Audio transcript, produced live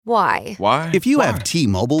Why? Why? If you have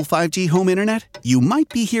T-Mobile 5G home internet, you might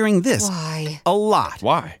be hearing this Why? a lot.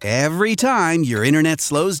 Why? Every time your internet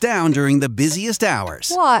slows down during the busiest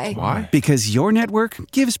hours. Why? Why? Because your network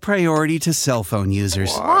gives priority to cell phone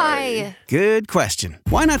users. Why? Good question.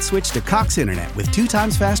 Why not switch to Cox Internet with 2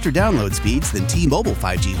 times faster download speeds than T-Mobile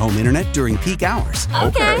 5G home internet during peak hours?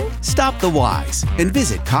 Okay. Stop the whys and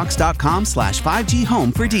visit cox.com/5G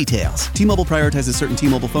home for details. T-Mobile prioritizes certain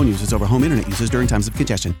T-Mobile phone users over home internet users during times of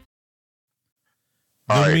congestion.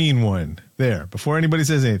 The mean one. There. Before anybody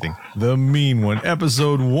says anything. The mean one.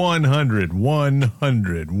 Episode 100.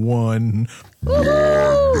 100.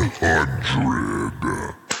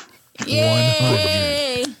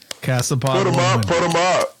 Yay! Castapod.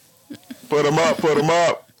 Put them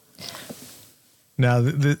up. Now,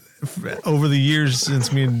 over the years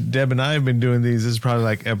since me and Deb and I have been doing these, this is probably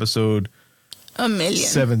like episode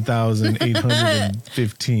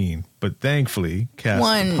 7,815. But thankfully,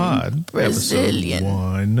 Castapod, episode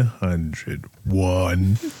 100.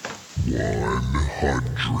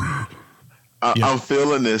 100. I'm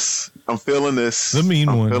feeling this. The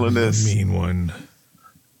mean one. The mean one.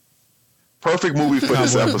 Perfect movie for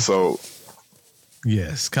this episode.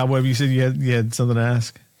 Yes. Cobweb, you said you had something to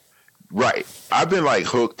ask? Right. I've been like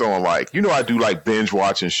hooked on I do like binge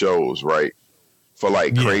watching shows, right? For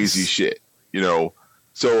like crazy shit,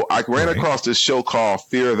 So I ran across this show called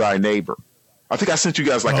Fear Thy Neighbor. I think I sent you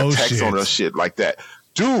guys a text on a shit like that.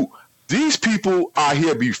 Dude, these people out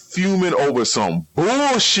here be fuming over some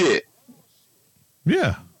bullshit.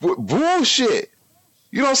 Yeah. Bullshit.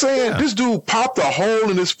 You know what I'm saying? Yeah. This dude popped a hole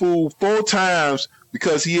in this fool 4 times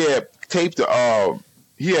because he had taped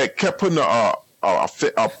kept putting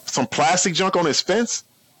some plastic junk on his fence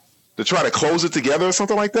to try to close it together or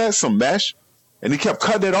something like that, some mesh, and he kept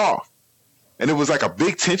cutting it off. And it was like a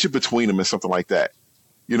big tension between them and something like that.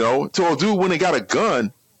 So a dude when he got a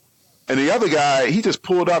gun, and the other guy, he just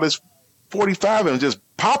pulled out his 45 and just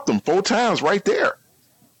popped them 4 times right there.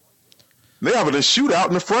 They having a shootout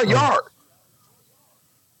in the front yard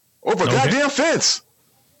over a goddamn fence.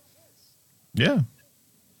 Yeah.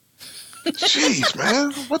 Jeez,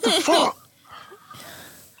 man, what the fuck?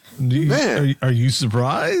 Man, are you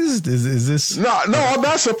surprised? Is this? No, I'm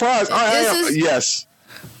not surprised. I am. Yes.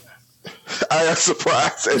 I am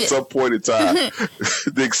surprised at some point in time.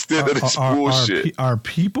 The extent of this bullshit. Are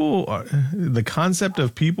people, the concept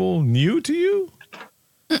of people new to you?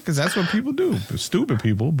 Because that's what people do. They're stupid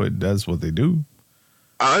people, but that's what they do.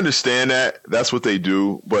 I understand that. That's what they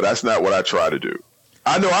do, but that's not what I try to do.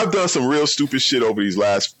 I know I've done some real stupid shit over these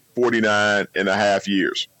last 49 and a half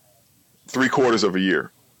years. 3/4 of a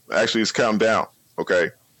year. Actually, it's counting down.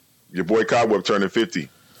 Okay. Your boy Cobweb turning 50,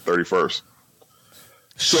 31st.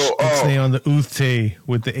 So stay on the Uthte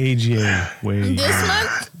with the AGA way. This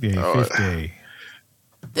month? Yeah, 5th day.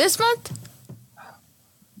 This month?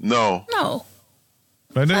 No.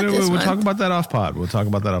 But we'll talk about that off pod.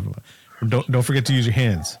 Don't forget to use your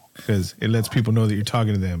hands because it lets people know that you're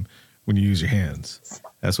talking to them when you use your hands.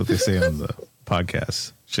 That's what they say on the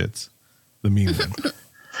podcast shits. The mean one.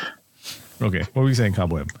 Okay, what were you saying,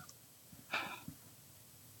 Cobweb?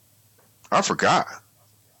 I forgot.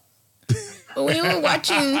 We were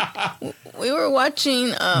watching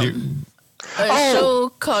a show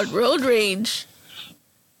called Road Rage.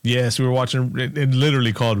 Yes, we were watching it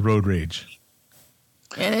literally called Road Rage.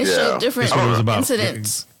 And it showed different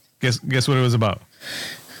incidents. Guess what it was about?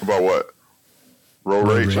 About what? Road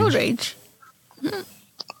Rage? Road Rage.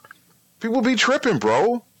 People be tripping,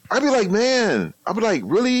 bro. I'd be like, man. I'd be like,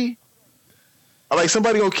 really? Like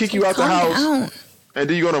somebody gonna kick you out the house and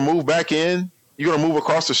then you're gonna move back in? You're gonna move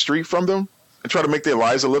across the street from them and try to make their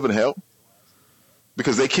lives a living hell?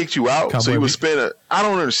 Because they kicked you out, so you would spend I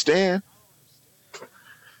don't understand.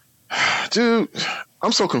 Dude,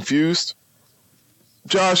 I'm so confused.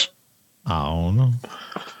 Josh. I don't know.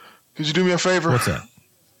 Could you do me a favor? What's that?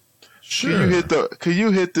 Sure. Could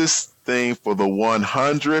you hit this thing for the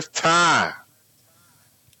 100th time?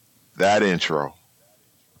 That intro.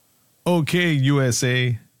 Okay,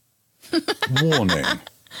 USA. Warning.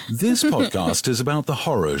 This podcast is about the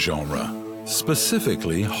horror genre,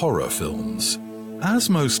 specifically horror films. As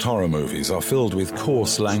most horror movies are filled with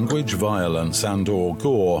coarse language, violence, and/or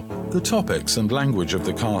gore, the topics and language of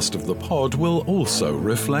the cast of the pod will also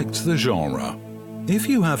reflect the genre. If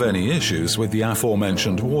you have any issues with the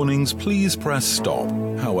aforementioned warnings, please press stop.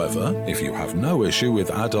 However, if you have no issue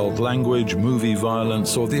with adult language, movie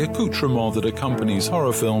violence, or the accoutrement that accompanies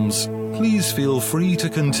horror films, please feel free to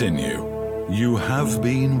continue. You have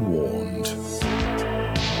been warned.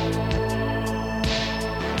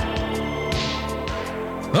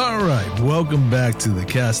 All right, welcome back to the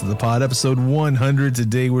Cast of the Pod, episode 100.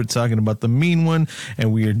 Today we're talking about the mean one,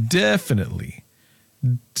 and we are definitely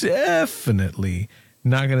not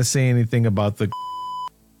going to say anything about the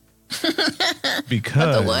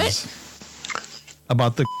because About the what?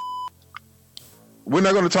 About the We're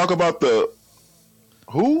not going to talk about the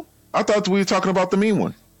who? I thought we were talking about the mean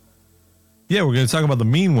one. yeah, we're going to talk about the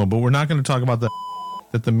mean one, but we're not going to talk about that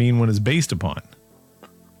the mean one is based upon.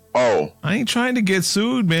 Oh, I ain't trying to get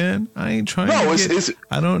sued, man. I ain't trying No, to it's- get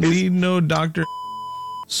I don't need no Dr.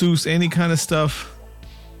 Seuss, any kind of stuff.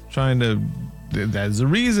 Trying to that's the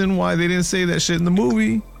reason why they didn't say that shit in the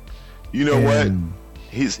movie. you know And- what?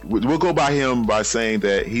 We'll go by him by saying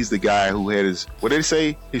that he's the guy who had what did they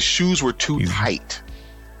say? His shoes were too tight.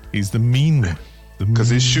 He's the mean one. Because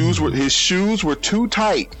his shoes were too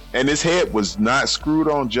tight and his head was not screwed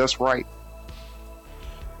on just right.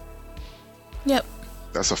 Yep.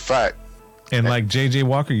 That's a fact, And like J.J.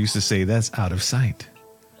 Walker used to say, that's out of sight.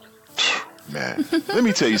 man. Let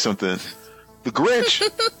me tell you something. The Grinch.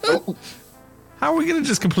 Oh, How are we going to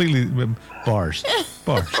just completely bars?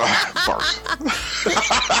 bars.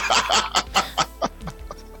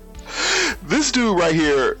 This dude right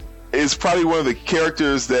here is probably one of the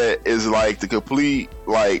characters that is like the complete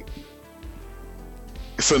like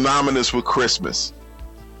synonymous with Christmas.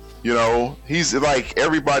 You know, he's like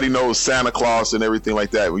everybody knows Santa Claus and everything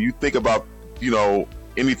like that. When you think about,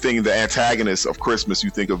 anything the antagonist of Christmas, you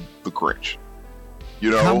think of the Grinch.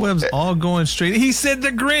 You know, Cobwebs all going straight. He said the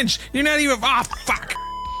Grinch. You're not even. Oh, fuck.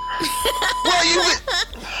 well,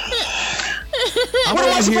 I'm What am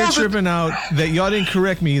I over here supposed to- tripping out that y'all didn't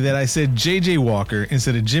correct me that I said J.J. Walker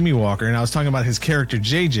instead of Jimmy Walker, and I was talking about his character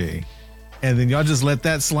J.J. And then y'all just let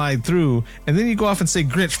that slide through, and then you go off and say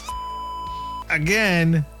Grinch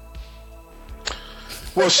again.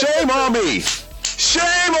 well, shame on me.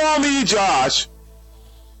 Shame on me, Josh.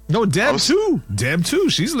 No, Deb too. Deb too.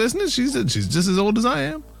 She's listening. She's just as old as I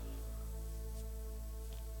am.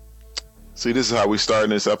 See, this is how we starting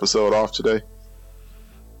this episode off today.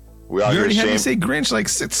 We out You here already had me shame. say Grinch like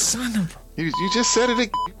six son of. You just said it.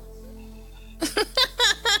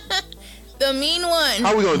 The mean one.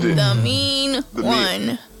 How we gonna do? The mean The mean-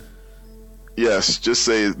 one. Yes, just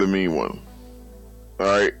say the mean one. All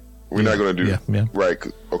right, we're not gonna do yeah. right.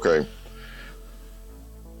 Okay.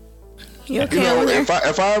 You okay over there? if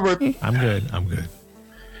I ever, I'm good.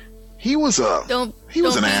 he was a Don't. he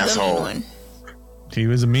was don't an be the mean asshole. one. He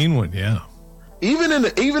was a mean one. Yeah. Even in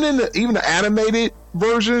the animated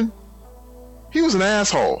version, he was an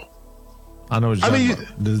asshole. I know what you're I talking mean,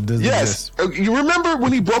 about. Does Yes, you remember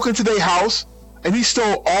when he broke into their house and he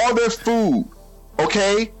stole all their food?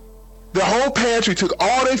 Okay, the whole pantry, took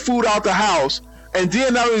all their food out the house, and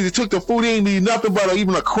then not only they took the food, he didn't need nothing but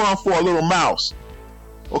even a crumb for a little mouse.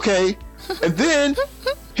 Okay, and then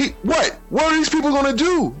what are these people gonna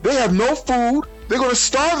do? They have no food. They're gonna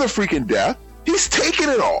starve to freaking death. He's taking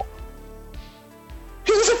it all.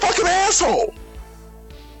 He was a fucking asshole.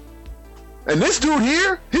 And this dude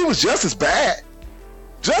here, he was just as bad.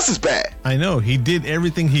 Just as bad. I know. He did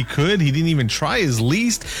everything he could. He didn't even try his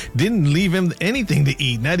least. Didn't leave him anything to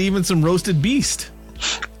eat. Not even some roasted beast.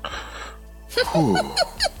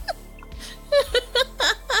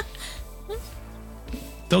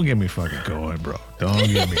 Don't get me fucking going, bro. Don't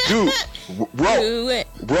get me. Dude, bro, Do it.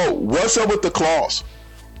 what's up with the claws?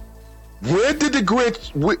 Where did the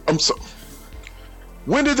Grinch? I'm sorry.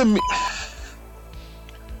 When did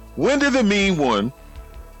the mean one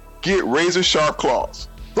get razor sharp claws?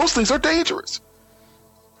 Those things are dangerous.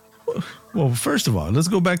 Well, first of all, let's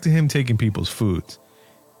go back to him taking people's foods.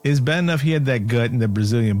 It's bad enough he had that gut and the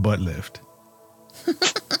Brazilian butt lift.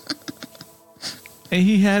 And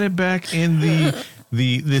he had it back in the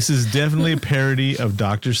this is definitely a parody of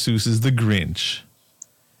Dr. Seuss's The Grinch.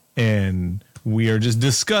 And we are just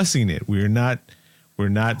discussing it. We're not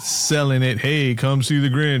selling it. Hey, come see The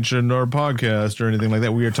Grinch in our podcast or anything like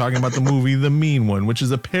that. We are talking about the movie The Mean One, which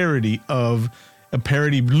is a parody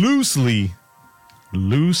loosely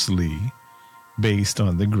based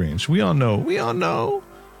on The Grinch. We all know.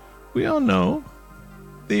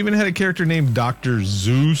 They even had a character named Dr.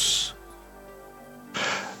 Zeus.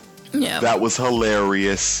 Yeah. That was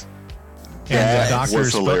hilarious. And That the doctor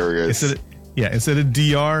was hilarious. Instead of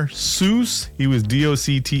DR Seuss, he was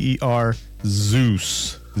DOCTER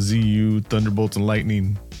Zeus. ZU Thunderbolts and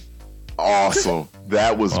Lightning. Awesome.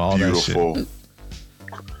 That was All that beautiful.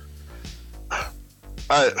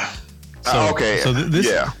 Okay. So this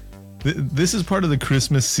yeah. this is part of the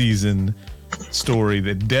Christmas season story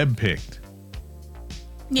that Deb picked.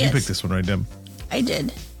 Yes, You picked this one, right, Deb? I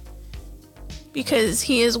did. Because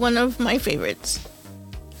he is one of my favorites.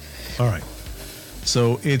 All right.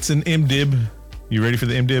 So it's an MDib. You ready for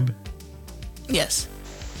the MDib? Yes.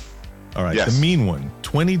 All right. Yes. The Mean One,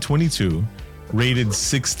 2022, rated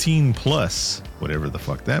 16 plus, whatever the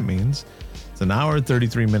fuck that means. It's an hour and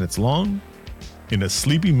 33 minutes long. In a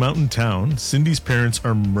sleepy mountain town, Cindy's parents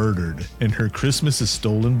are murdered, and her Christmas is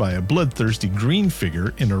stolen by a bloodthirsty green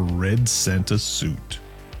figure in a red Santa suit.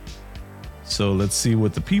 So let's see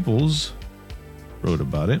what the peoples wrote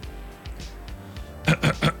about it.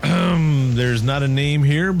 There's not a name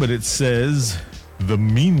here, but it says, The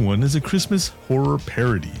Mean One is a Christmas horror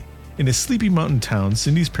parody. In a sleepy mountain town,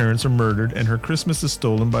 Cindy's parents are murdered, and her Christmas is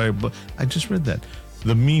stolen by a I just read that.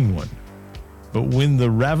 The Mean One. But when the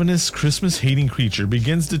ravenous Christmas-hating creature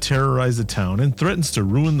begins to terrorize the town and threatens to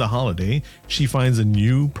ruin the holiday, she finds a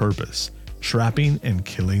new purpose, trapping and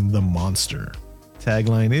killing the monster.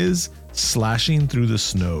 Tagline is, Slashing Through the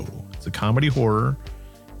Snow. It's a comedy horror,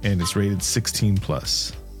 and it's rated 16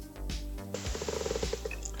 plus.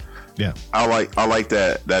 Yeah. I like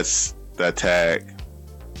that. That tag.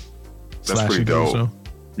 That's Slashing pretty through the dope. snow.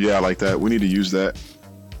 Yeah, I like that. We need to use that.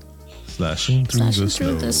 Slashing through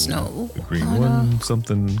the snow. The green one,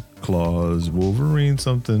 something claws. Wolverine,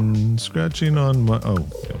 something scratching on my. Oh,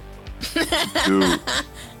 yeah. Dude.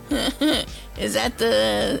 Is that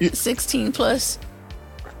the 16 plus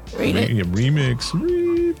rated? Remix.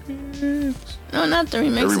 No, not the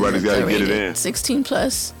remix. Everybody's got to get it in. 16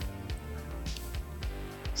 plus.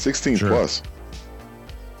 16 Sure. plus.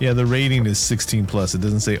 Yeah, the rating is 16 plus. It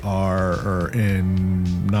doesn't say R or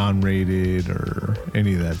N, non-rated or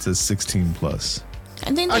any of that. It says 16 plus.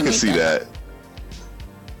 I think I can see that.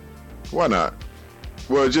 Why not?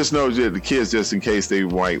 Well, just know that the kids, just in case they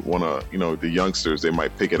might want to, the youngsters, they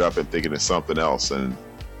might pick it up and think it is something else, and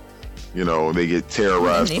they get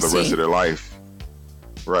terrorized for the rest of their life.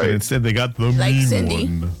 Right. But instead, they got the Like mean Cindy.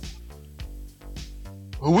 one.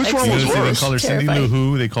 Which one was They worse? called her Cindy Lou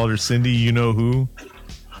Who. They called her Cindy You Know Who.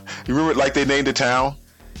 You remember, like, they named the town?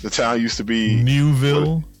 The town used to be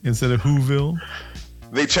Newville instead of Whoville.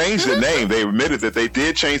 They changed the name. They admitted that they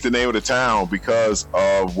did change the name of the town because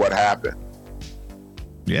of what happened.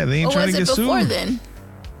 Yeah, they ain't Or trying was to it get before sued. then?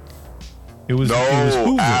 It was No,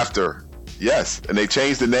 Whoville. after. Yes, and they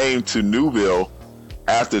changed the name to Newville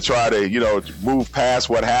after trying to, move past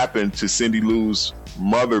what happened to Cindy Lou's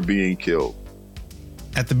mother being killed.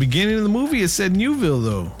 At the beginning of the movie, it said Newville,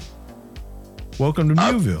 though. Welcome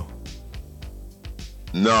to Newville.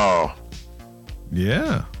 No,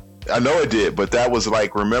 Yeah. I know it did, but that was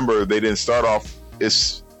like, remember, they didn't start off.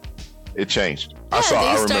 It changed. I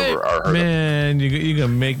heard Man, you're going to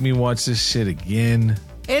make me watch this shit again.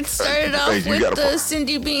 It started off Hey, you with gotta the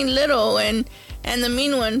Cindy being little and the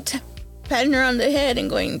mean one patting her on the head and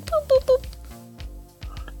going boop boop boop.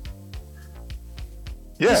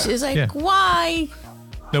 Yeah. She's like, Yeah. why?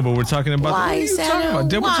 No, but we're talking about Why, what are you Santa? talking about?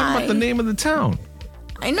 Then we're talking about the Why? name of the town.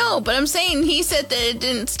 I know, but I'm saying he said that it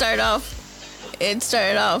didn't start off. It didn't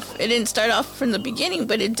start off from the beginning,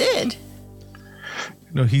 but it did.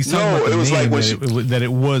 No, he's talking No, about the it was name like when that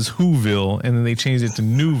it was Whoville, and then they changed it to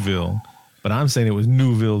Newville. But I'm saying it was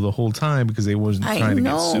Newville the whole time because they wasn't I trying to get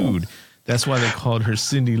know. sued. That's why they called her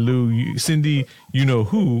Cindy You Know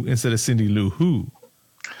Who instead of Cindy Lou Who.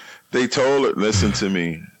 They told her, listen to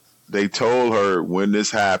me. They told her when this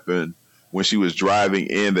happened, when she was driving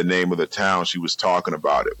in the name of the town, she was talking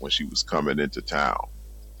about it when she was coming into town.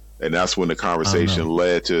 And that's when the conversation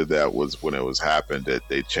led to that was when it was happened that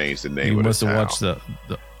they changed the name You of the must town. have watched the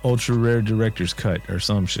ultra rare director's cut or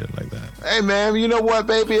some shit like that. Hey, man, you know what,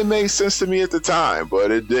 baby? It made sense to me at the time,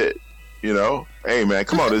 but it did. Hey, man,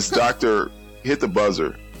 come on. This doctor hit the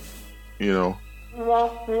buzzer. Oops.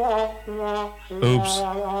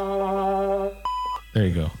 There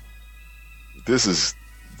you go. This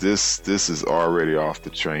is already off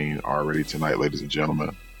the train already tonight, ladies and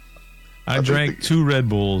gentlemen. I drank 2 Red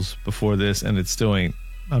Bulls before this, and it still ain't.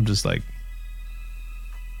 I'm just like,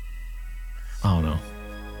 I don't know.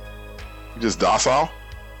 Just docile?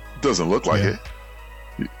 Doesn't look like Yeah.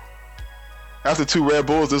 it. After 2 Red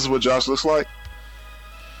Bulls, this is what Josh looks like?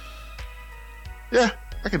 Yeah,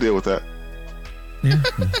 I can deal with that. Yeah.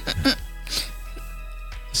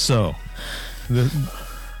 So,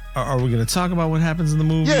 are we going to talk about what happens in the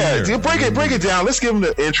movie? Yeah, or- break it down. Let's give them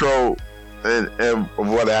the intro and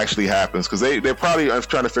what actually happens, because they're probably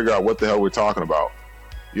trying to figure out what the hell we're talking about.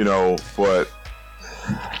 But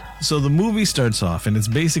So the movie starts off, and it's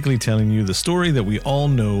basically telling you the story that we all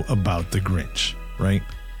know about the Grinch, right?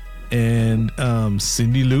 And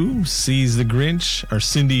Cindy Lou sees the Grinch, or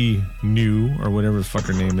Cindy New, or whatever the fuck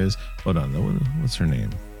her name is. Hold on, what's her name?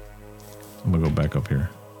 I'm gonna go back up here.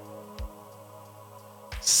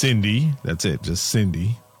 Cindy, that's it, just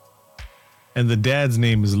Cindy. and the dad's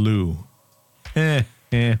name is Lou. Wah,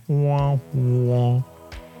 wah, wah,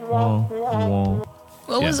 wah.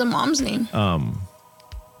 What was the mom's name?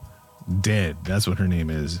 Dead. That's what her name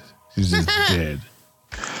is. She's just dead.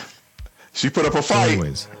 She put up a fight.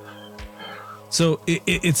 Anyways, so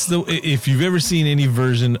it's if you've ever seen any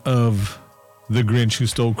version of The Grinch Who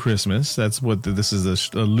Stole Christmas, that's what this is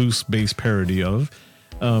a loose base parody of.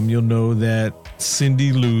 You'll know that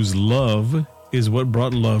Cindy Lou's love is what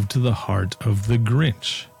brought love to the heart of the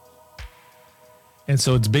Grinch. And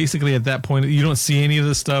so it's basically at that point, you don't see any of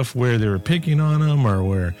the stuff where they were picking on him or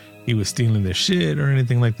where he was stealing their shit or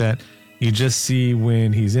anything like that. You just see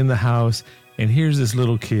when he's in the house and here's this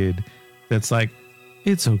little kid that's like,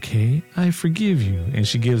 it's okay, I forgive you. And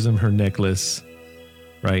she gives him her necklace,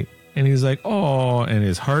 right? And he's like, oh, and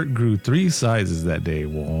his heart grew 3 sizes that day.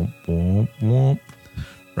 Womp, womp, womp,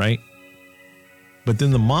 right? But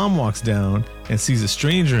then the mom walks down and sees a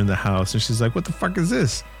stranger in the house and she's like, what the fuck is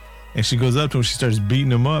this? And she goes up to him, she starts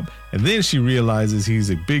beating him up, and then she realizes he's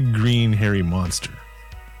a big green hairy monster.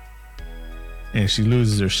 And she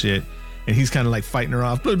loses her shit, and he's kind of like fighting her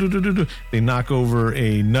off. They knock over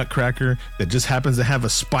a nutcracker that just happens to have a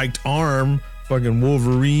spiked arm, fucking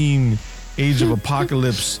Wolverine, Age of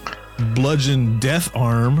Apocalypse, bludgeon death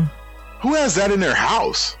arm. Who has that in their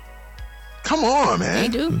house? Come on, man.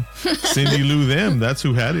 They do. Cindy Lou them, that's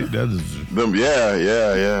who had it. That is Them,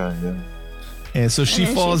 yeah. And so she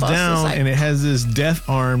falls down, aside. and it has this death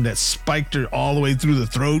arm that spiked her all the way through the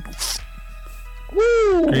throat.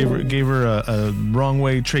 Woo! Gave her a wrong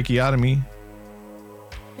way tracheotomy.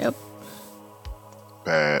 Yep.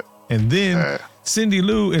 Bad. And then Cindy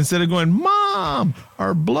Lou, instead of going, Mom,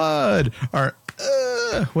 our blood, our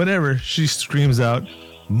whatever, she screams out,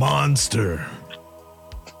 monster.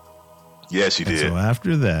 Yeah, she And did. so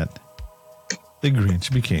after that, the Grinch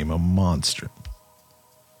became a monster.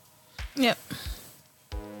 Yep.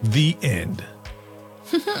 The end.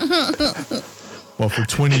 Well, for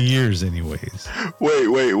 20 years anyways. Wait.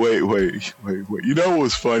 You know what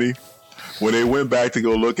was funny? When they went back to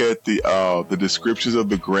go look at the descriptions of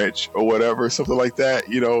the Grinch or whatever, something like that,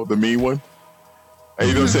 you know, the mean one. And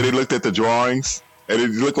you know, said they looked at the drawings and it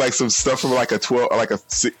looked like some stuff from like a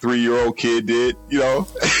 3-year-old kid did, you know?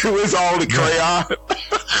 It was all the crayon.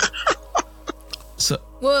 So,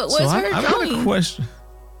 What was her I've got a drawing? question.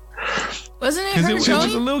 Wasn't it Because her it was a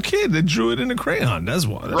drawing? little kid that drew it in a crayon. That's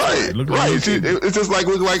why. Right. It looked like a little kid. It just like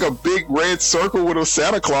looked like a big red circle with a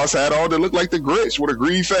Santa Claus hat on that looked like the Grinch with a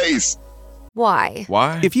green face. Why?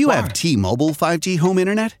 Why? If you have T-Mobile 5G home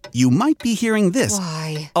internet, you might be hearing this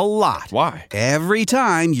Why? a lot. Why? Every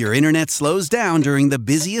time your internet slows down during the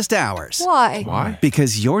busiest hours. Why? Why?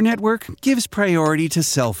 Because your network gives priority to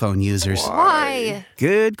cell phone users. Why?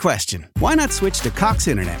 Good question. Why not switch to Cox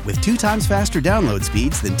Internet with 2 times faster download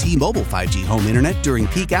speeds than T-Mobile 5G home internet during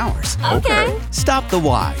peak hours? Okay. Stop the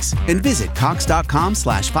whys and visit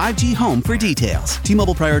cox.com/5G home for details.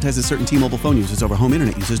 T-Mobile prioritizes certain T-Mobile phone users over home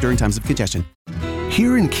internet users during times of congestion.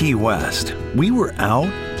 Here in Key West, we were out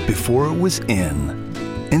before it was in.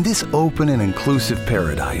 In this open and inclusive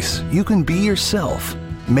paradise, you can be yourself,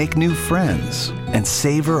 make new friends, and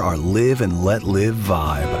savor our live and let live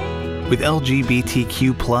vibe. With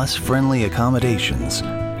LGBTQ+ friendly accommodations,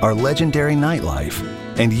 our legendary nightlife,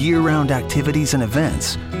 and year-round activities and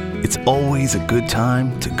events, it's always a good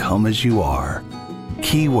time to come as you are.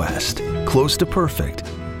 Key West, close to perfect,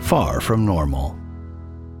 far from normal.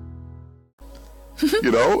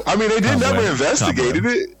 You know? I mean, they did never Cobweb. investigated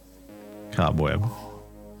Cobweb. it. Cobweb.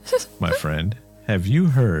 My friend, have you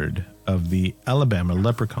heard of the Alabama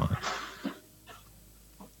leprechaun?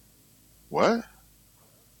 What?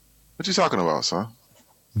 What you talking about, son?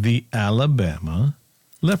 The Alabama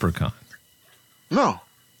leprechaun. No.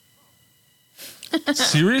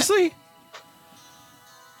 Seriously?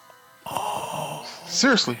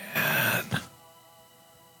 Seriously.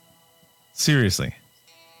 Seriously.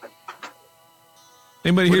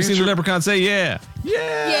 Anybody What here are seen you the leprechaun say yeah?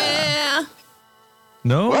 Yeah. Yeah.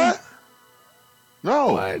 No? What?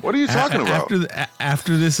 No. What are you talking about?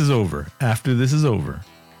 After this is over, I'm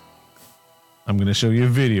going to show you a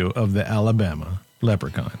video of the Alabama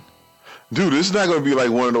leprechaun. Dude, this is not going to be like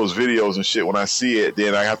one of those videos and shit. When I see it,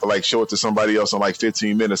 then I have to like show it to somebody else in like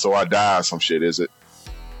 15 minutes so I die or some shit, is it?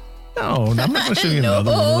 No, I'm not going to show you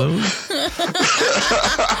another one of those.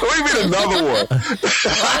 What do you mean another one?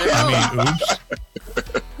 I mean, oops.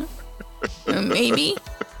 Maybe.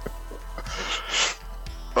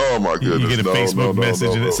 Oh my You goodness. get a No, Facebook no, message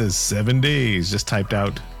and no. it says 7 days. Just typed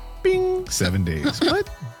out, bing, 7 days. What?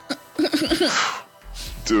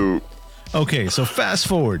 Dude. Okay, so fast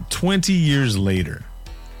forward 20 years later.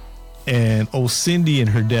 And old Cindy and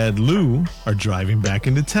her dad Lou are driving back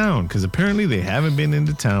into town because apparently they haven't been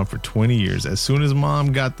into town for 20 years. As soon as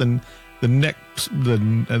mom got the neck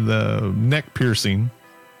piercing,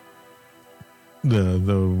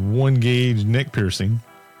 the 1 gauge neck piercing.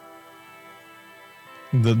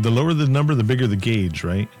 The lower the number, the bigger the gauge,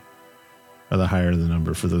 right? Or the higher the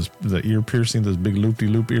number for the ear piercing, those big loop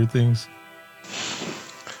ear things.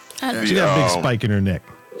 I don't know. She got a big spike in her neck.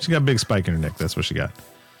 She got a big spike in her neck. That's what she got.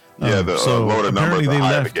 Yeah, the lower the number, the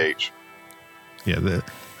higher the gauge.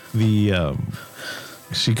 Yeah,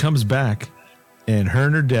 she comes back, and her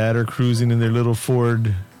and her dad are cruising in their little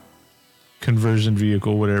Ford conversion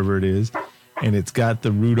vehicle, whatever it is, and it's got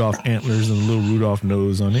the Rudolph antlers and the little Rudolph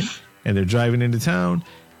nose on it. And they're driving into town,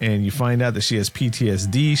 and you find out that she has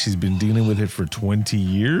PTSD. She's been dealing with it for 20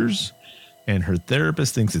 years, and her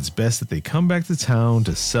therapist thinks it's best that they come back to town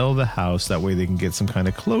to sell the house. That way they can get some kind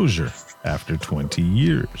of closure after 20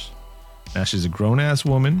 years. Now, she's a grown-ass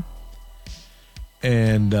woman,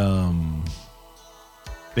 and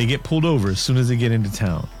they get pulled over as soon as they get into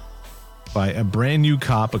town by a brand new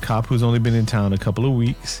cop, a cop who's only been in town a couple of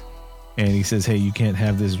weeks, and he says, hey, you can't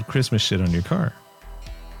have this Christmas shit on your car.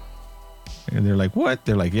 And they're like, what?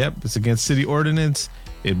 They're like, yep, it's against city ordinance.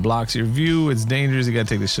 It blocks your view. It's dangerous. You got to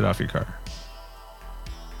take this shit off your car.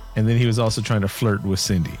 And then he was also trying to flirt with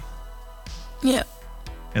Cindy. Yep.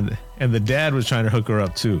 And the dad was trying to hook her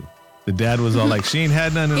up too. The dad was all like, she ain't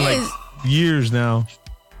had none in like years now.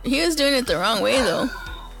 He was doing it the wrong way though.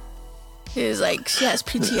 He was like, she has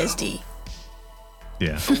PTSD.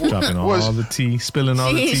 Yeah, dropping all the tea, spilling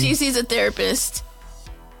all the tea. She sees a therapist.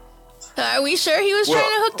 Are we sure he was trying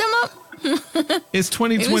to hook them up? It's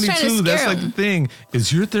 2022. That's like the thing.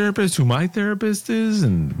 Is your therapist who my therapist is?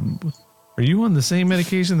 And are you on the same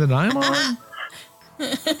medication that I'm on?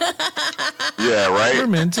 Yeah, right. We're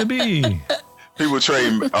meant to be. People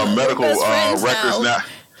trade medical records now.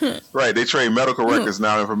 Right, they trade medical records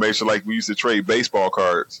now. Information like we used to trade baseball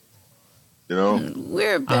cards. You know,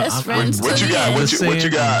 we're best friends. What you got? What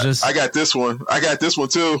you got? I got this one. I got this one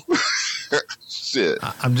too. Shit.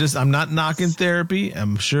 I'm not knocking therapy.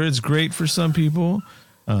 I'm sure it's great for some people.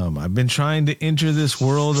 I've been trying to enter this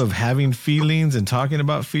world of having feelings and talking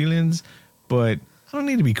about feelings, but I don't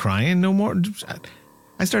need to be crying no more.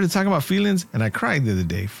 I started talking about feelings and I cried the other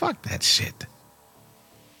day. Fuck that shit.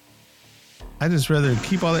 I just rather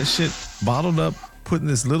keep all that shit bottled up, put in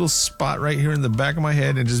this little spot right here in the back of my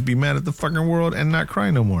head and just be mad at the fucking world and not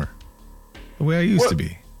cry no more. The way I used to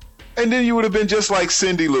be. And then you would have been just like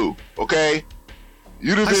Cindy Lou, okay?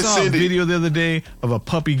 You'd have been Cindy. I saw a video the other day of a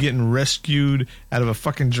puppy getting rescued out of a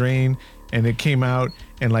fucking drain, and it came out,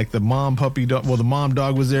 and like the mom puppy dog, well, the mom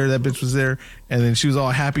dog was there, that bitch was there, and then she was all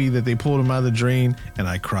happy that they pulled him out of the drain, and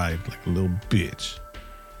I cried like a little bitch.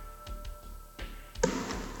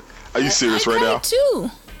 Are you serious right now? Too.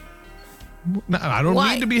 No, I don't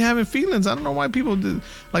need to be having feelings. I don't know why people do.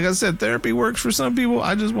 Like I said, therapy works for some people.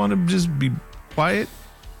 I just want to just be quiet,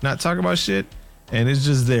 not talk about shit, and it's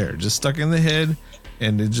just there, just stuck in the head.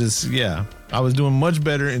 And it just, yeah, I was doing much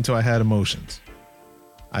better until I had emotions.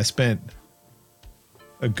 I spent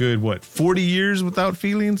a good, 40 years without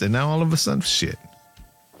feelings, and now all of a sudden, shit.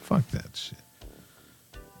 Fuck that shit.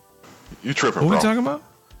 You tripping, bro. What we talking about?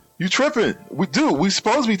 You tripping. We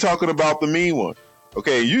supposed to be talking about the mean one.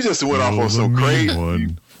 Okay, you just went off on some crazy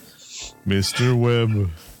one. Mr. Webb.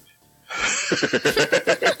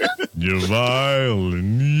 You're vile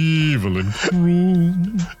and evil and cruel.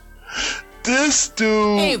 This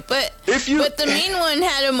dude. Hey, but the mean one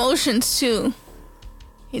had emotions too.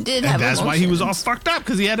 He did have emotions. That's why he was all fucked up,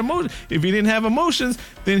 because he had emotions. If he didn't have emotions,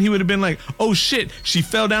 then he would have been like, oh shit, she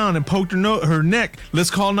fell down and poked her neck. Let's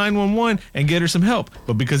call 911 and get her some help.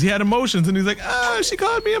 But because he had emotions and he's like, oh, she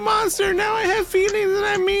called me a monster. Now I have feelings and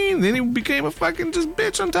I mean. Then he became a fucking just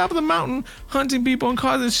bitch on top of the mountain, hunting people and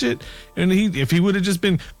causing shit. And if he would have just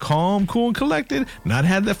been calm, cool, and collected, not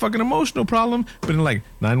had that fucking emotional problem, but in like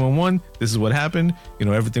 911, this is what happened. You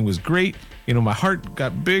know, everything was great. You know, my heart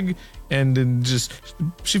got big. And then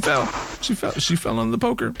she fell on the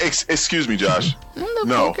poker. Excuse me, Josh.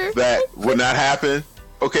 No, that would not happen.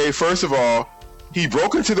 Okay, first of all, he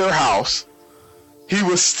broke into their house. He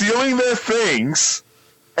was stealing their things,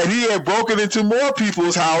 and he had broken into more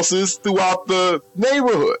people's houses throughout the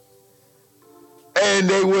neighborhood. And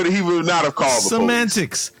he would not have called the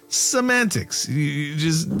police. Semantics. You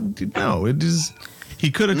just no. It just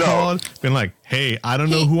he could have called, been like, "Hey, I don't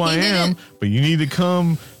know who I am, but you need to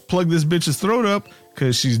come." Plug this bitch's throat up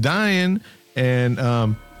because she's dying, and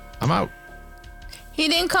I'm out. He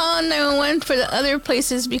didn't call 911 for the other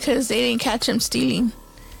places because they didn't catch him stealing.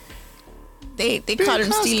 They caught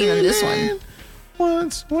him stealing on this one.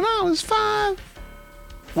 once when I was 5.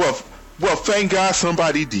 Well, thank God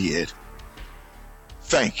somebody did.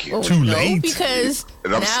 Thank you. Well, Too no, late. because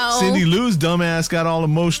now Cindy Lou's dumbass got all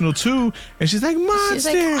emotional too, and she's like, "Monster, she's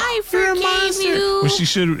like, I you're a forgave monster." you. When she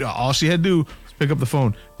should, all she had to do was pick up the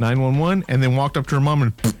phone, 911, and then walked up to her mom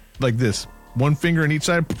and like this, one finger on each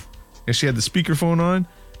side, and she had the speakerphone on,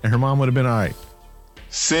 and her mom would have been all right.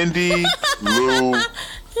 Cindy Lou,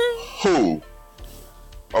 who?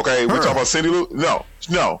 Okay, we're talking about Cindy Lou.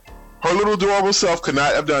 No. Her little adorable self could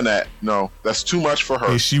not have done that. No, that's too much for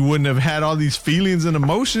her. If she wouldn't have had all these feelings and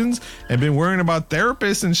emotions and been worrying about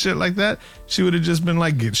therapists and shit like that, she would have just been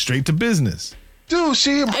like, get straight to business. Dude,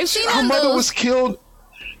 I've seen her on mother those- was killed.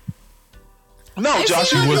 No, I've Josh,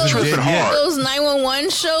 seen she on wasn't those- tripping Yeah. hard. those 911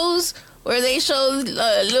 shows where they show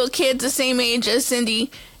little kids the same age as Cindy,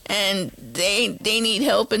 and they need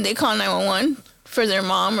help, and they call 911 for their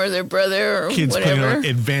mom or their brother or Kids putting whatever. on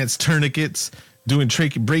advanced tourniquets, doing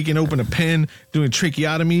breaking open a pen, doing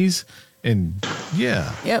tracheotomies, and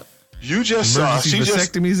yeah, Yep. You just saw emergency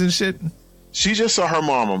vasectomies and shit. she just saw her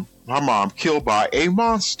mom killed by a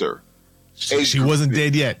monster. She wasn't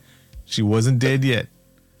dead yet. She wasn't dead yet.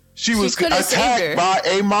 She was could have saved her. attacked by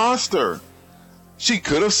a monster. She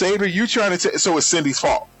could have saved her. You trying to so it's Cindy's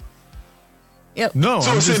fault. Yep. No,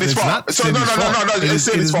 So I'm it's just, Cindy's it's fault. not So Cindy's no, fault. it's It is-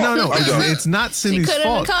 Cindy's it is- fault. No, I'm done. it's not Cindy's could have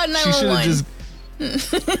fault. called She should have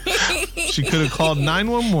 911. She could have called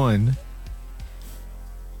 911,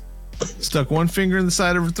 stuck one finger in the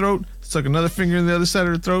side of her throat, stuck another finger in the other side of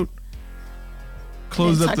her throat,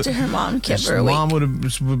 closed And up talked to her mom, kept her her awake. mom would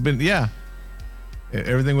have been, yeah.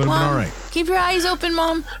 Everything would have been Mom, all right. keep your eyes open,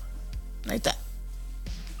 Mom. Like that.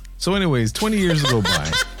 So anyways, 20 years go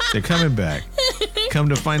by. They're coming back. Come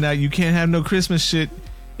to find out you can't have no Christmas shit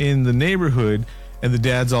in the neighborhood. And the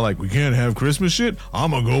dad's all like, we can't have Christmas shit?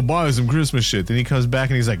 I'm going to go buy some Christmas shit. Then he comes back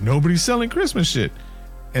and he's like, nobody's selling Christmas shit.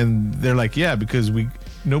 And they're like, yeah, because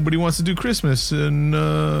nobody wants to do Christmas. And,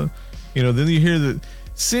 then you hear that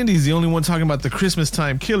Cindy's the only one talking about the Christmas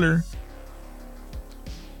time killer.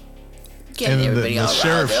 Getting And everybody the all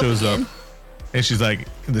sheriff riled shows again. up. And she's like,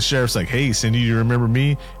 the sheriff's like, hey, Cindy, you remember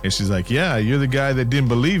me? And she's like, yeah, you're the guy that didn't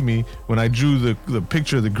believe me when I drew the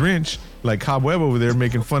picture of the Grinch, like Cobweb over there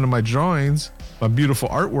making fun of my drawings, my beautiful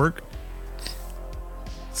artwork.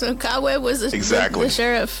 So Cobweb was Exactly. the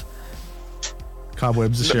sheriff.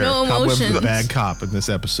 Cobweb's the sheriff. No Cobweb's the emotions. bad cop in this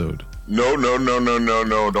episode. No.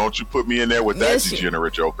 Don't you put me in there with that Yes, you-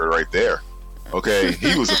 degenerate Joker right there. Okay,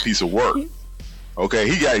 he was a piece of work. Okay,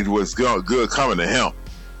 he got what's good coming to him.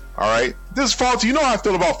 All right, this is faulty. You know how I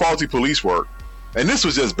feel about faulty police work, and this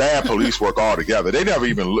was just bad police work altogether. They never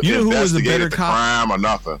even You know who was the better investigated the cop? crime or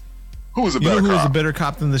nothing. Who was a You know better who was a cop? better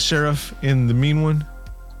cop than the sheriff in the mean one?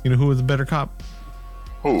 You know who was a better cop?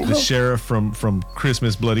 Who? The sheriff from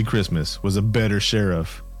Christmas, Bloody Christmas was a better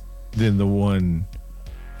sheriff than the one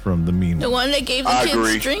from the mean The one. one that gave the I kids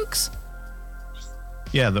agree. drinks.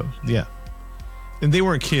 Yeah. And they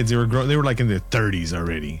weren't kids. They were grown. They were like in their 30s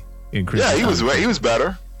already. In Christmas. Yeah, he was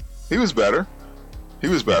better. He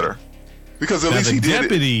was better. Because at Now, least the he did it.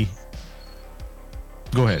 deputy.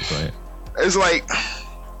 Go ahead. It's like,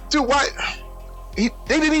 dude, why? They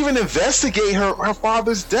didn't even investigate her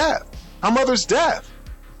father's death, her mother's death.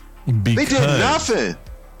 They did nothing.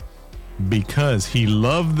 Because he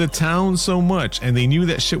loved the town so much, and they knew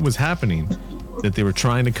that shit was happening, that they were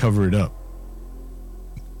trying to cover it up.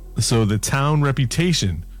 So the town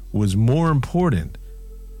reputation was more important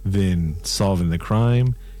than solving the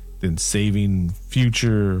crime, than saving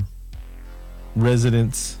future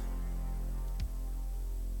residents.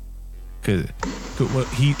 Cause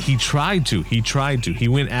he tried to. He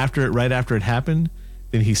went after it right after it happened.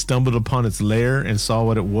 Then he stumbled upon its lair and saw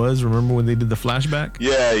what it was. Remember when they did the flashback?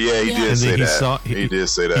 Yeah, he did And say then that. He did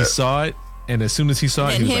say that. He saw it, and as soon as he saw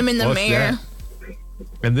it, And he was him like, and the "What's mayor."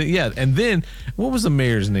 that?" And then what was the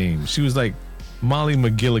mayor's name? She was like Molly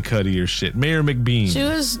McGillicuddy or shit. Mayor McBean. She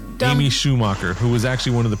was dumb. Amy Schumacher, who was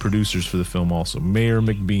actually one of the producers for the film, also Mayor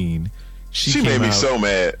McBean. She came made me out- so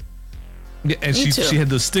mad. Yeah, and Me too. she had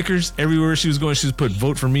those stickers everywhere she was going. She was put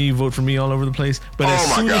vote for me" all over the place. But Oh as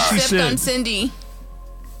my soon as God. she Except on said, Cindy.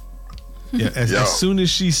 as Yo. soon as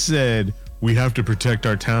she said, "We have to protect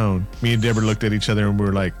our town," me and Deborah looked at each other and we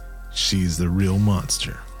were like, "She's the real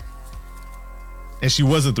monster." And she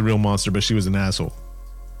wasn't the real monster, but she was an asshole.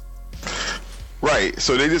 Right.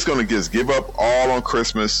 So they're just gonna just give up all on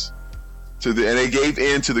Christmas and they gave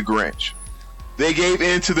in to the Grinch. They gave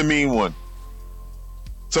in to the mean one.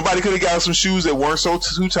 Somebody could have got some shoes that weren't so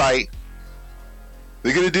too tight.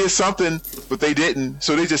 They could have did something, but they didn't.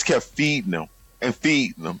 So they just kept feeding them and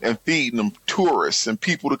feeding them and feeding them tourists and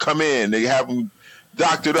people to come in. They have them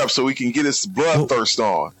doctored up so he can get his bloodthirst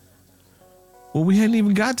on. Well, we hadn't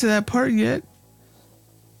even got to that part yet.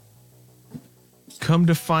 Come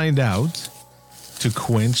to find out, to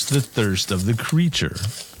quench the thirst of the creature,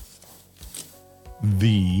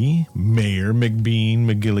 the Mayor McBean,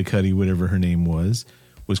 McGillicuddy, whatever her name was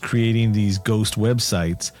creating these ghost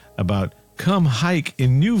websites about come hike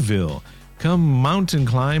in Newville, come mountain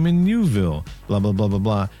climb in Newville, blah, blah, blah, blah,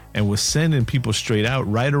 blah, and was sending people straight out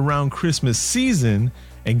right around Christmas season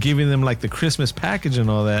and giving them like the Christmas package and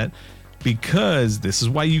all that, because this is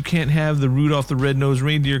why you can't have the Rudolph the Red-Nosed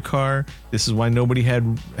Reindeer car. This is why nobody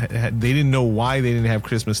had they didn't know why they didn't have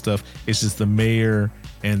Christmas stuff. It's just the mayor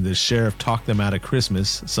and the sheriff talked them out of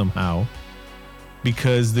Christmas somehow,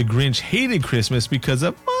 because the Grinch hated Christmas because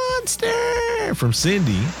of Monster from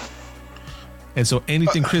Cindy. And so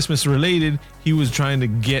anything Christmas related, he was trying to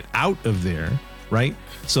get out of there, right?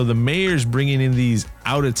 So the mayor's bringing in these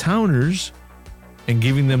out-of-towners and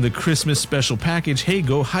giving them the Christmas special package. Hey,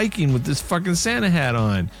 go hiking with this fucking Santa hat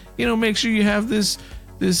on. You know, make sure you have this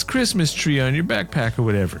Christmas tree on your backpack or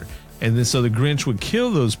whatever. And then so the Grinch would kill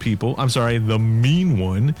those people. I'm sorry, the mean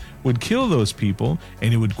one would kill those people,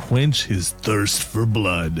 and it would quench his thirst for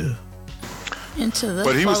blood.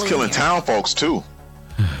 But he was killing town folks too.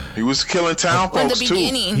 He was killing town folks too.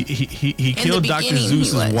 He killed Dr.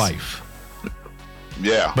 Zeus's wife.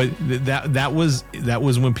 Yeah, but that was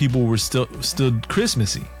when people were still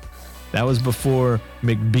Christmassy. That was before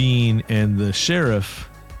McBean and the sheriff.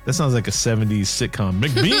 That sounds like a 70s sitcom.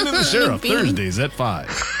 McBean and the sheriff, Thursdays at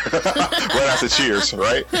 5. Right after Cheers,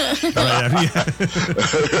 right? Right after, yeah.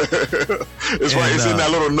 It's right. It's in that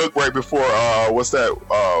little nook right before. What's that?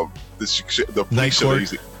 The Night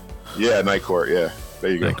Court. Yeah, Night Court. Yeah, there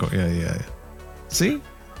you go. Night Court. Yeah. See,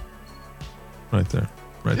 right there,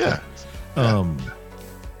 there.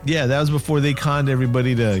 Yeah, that was before they conned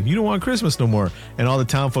everybody to, you don't want Christmas no more. And all the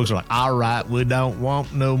town folks are like, all right, we don't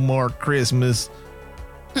want no more Christmas.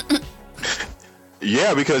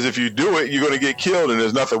 Yeah, because if you do it, you're going to get killed, and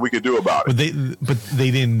there's nothing we could do about it. But they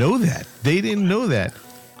didn't know that.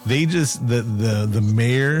 They just, the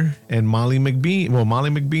mayor and Molly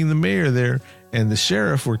McBean, the mayor there, and the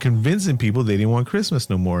sheriff were convincing people they didn't want Christmas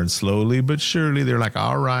no more. And slowly but surely, they're like,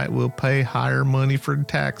 all right, we'll pay higher money for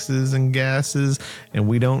taxes and gases, and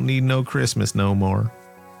we don't need no Christmas no more.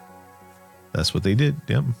 That's what they did.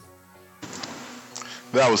 Yep.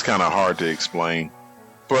 That was kind of hard to explain,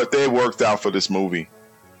 but they worked out for this movie,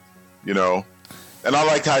 you know. And I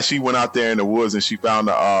liked how she went out there in the woods and she found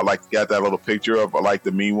got that little picture of like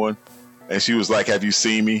the mean one, and she was like, "Have you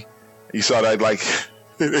seen me?" You saw that like.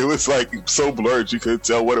 It was like so blurred you couldn't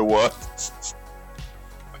tell what it was.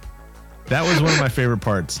 That was one of my favorite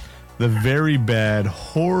parts. The very bad,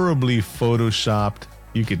 horribly photoshopped.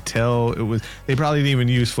 You could tell it was. They probably didn't even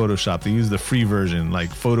use Photoshop. They used the free version,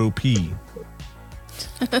 like Photo P.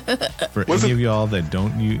 For any of y'all that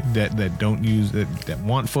don't use that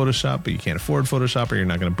want Photoshop, but you can't afford Photoshop, or you're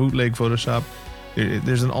not going to bootleg Photoshop.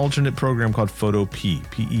 There's an alternate program called Photo P,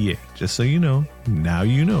 PEA. Just so you know, now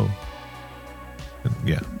you know.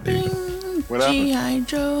 Yeah, there you go. G.I.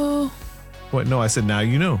 Joe. What? No, I said now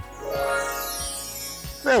you know.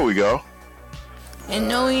 There we go. And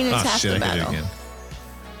knowing is half the battle. Again.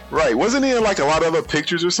 Right. Wasn't he in like a lot of other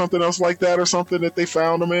pictures or something else like that, or something that they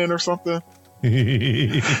found him in or something?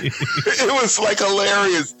 It was like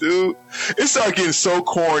hilarious, dude. It started getting so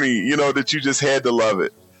corny, you know, that you just had to love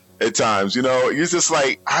it at times. You know, you're just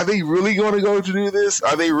like, are they really going to go to do this?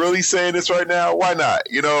 Are they really saying this right now? Why not?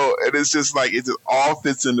 You know, and it's just like, it just all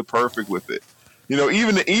fits into perfect with it. You know,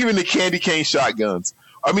 even the candy cane shotguns.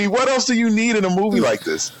 I mean, what else do you need in a movie like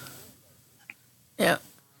this? Yeah.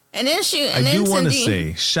 And then I do want to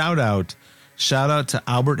say, shout out to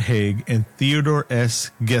Albert Haig and Theodore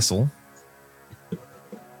S. Gessel.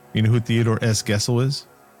 You know who Theodore S. Gessel is?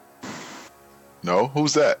 No,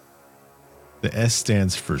 who's that? The S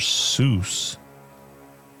stands for Seuss.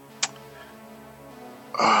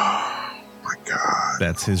 Oh, my God.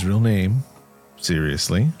 That's his real name.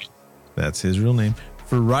 Seriously. That's his real name.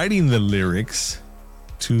 For writing the lyrics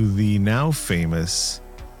to the now famous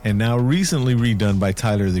and now recently redone by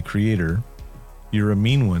Tyler, the Creator, You're a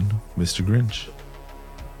Mean One, Mr. Grinch.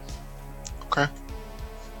 Okay.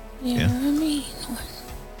 You're a mean one.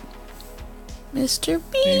 Mr.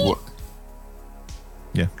 Bean.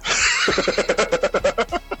 Yeah.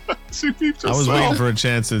 She beeped I was waiting for a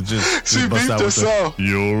chance to just bust out with the,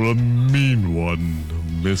 You're a mean one,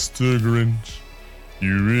 Mr. Grinch.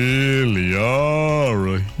 You really are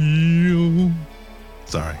a heel.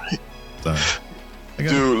 Sorry.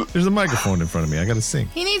 Dude. There's a microphone in front of me. I got to sing.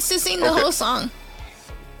 He needs to sing the whole song.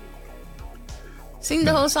 Sing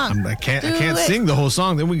the whole song. I can't sing the whole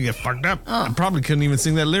song. Then we can get fucked up. Oh. I probably couldn't even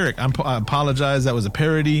sing that lyric. I apologize. That was a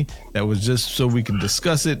parody. That was just so we can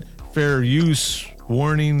discuss it. Fair use,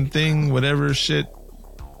 warning thing, whatever shit.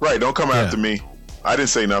 Right, don't come after me. I didn't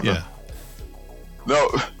say nothing. Yeah. No,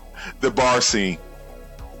 the bar scene.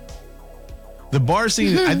 The bar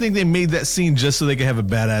scene, I think they made that scene just so they could have a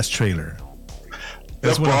badass trailer.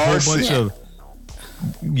 That's when a whole bunch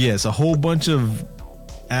of a whole bunch of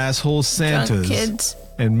asshole Santas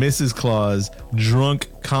and Mrs. Claus, drunk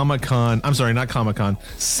Comic-Con. I'm sorry, not Comic-Con.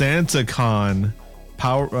 SantaCon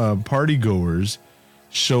party goers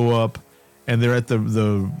show up, and they're at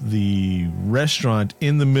the restaurant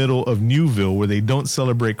in the middle of Newville where they don't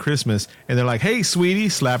celebrate Christmas, and they're like, "Hey, sweetie,"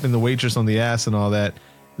 slapping the waitress on the ass and all that.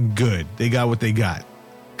 Good, they got what they got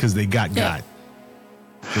because they got God.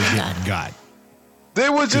 They got God. They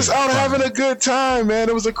were just out having a good time, man.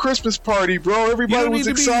 It was a Christmas party, bro. Everybody was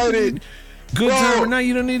excited. Good time or not,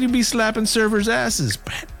 you don't need to be slapping servers' asses.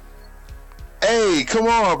 Hey, come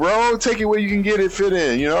on, bro. Take it where you can get it fit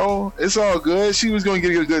in, you know? It's all good. She was going to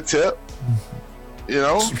get a good tip, you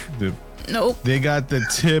know? Nope. They got the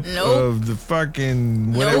tip of the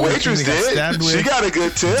fucking whatever. The waitress did. She got a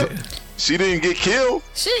good tip. She didn't get killed.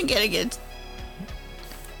 She didn't get a good.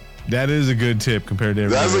 That is a good tip compared to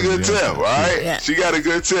everything. That's a good tip, all right? Yeah. She got a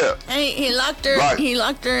good tip. And he locked her. Right. He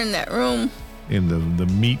locked her in that room. In the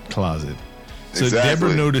meat closet. So Exactly.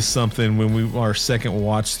 Deborah noticed something when our second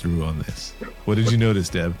watch through on this. What did you notice,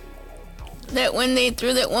 Deb? That when they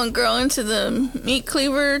threw that one girl into the meat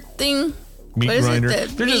cleaver thing. Meat grinder.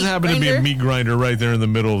 There just happened to be a meat grinder right there in the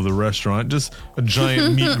middle of the restaurant. Just a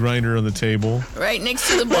giant meat grinder on the table. Right next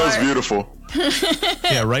to the bar. That was beautiful.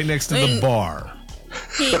 Yeah, right next to the bar.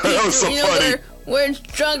 That was so funny. Where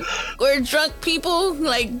drunk people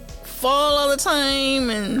like fall all the time,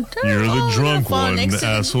 and You're the drunk one, next to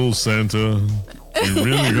asshole Santa. You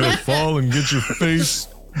really gonna fall and get your face?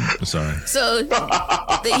 Sorry. So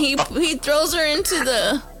he throws her into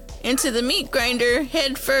the meat grinder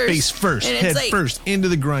head first. Face first, and head first into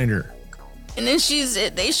the grinder. And then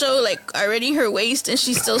they show like already her waist, and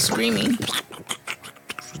she's still screaming.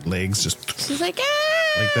 Legs just. She's like,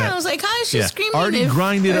 ah! Like that. I was like, how is she screaming? Already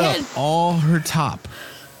grinded up all her top.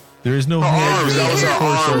 There is no head. Arms. That was her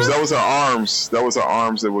arms. That was her arms. That was her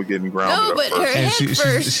arms that were getting grounded No, up but first. her head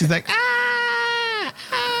first. She's like,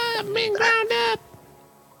 I'm being ground up.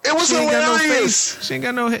 It was hilarious. She ain't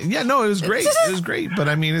got no head. Yeah, no, it was great. It was great, but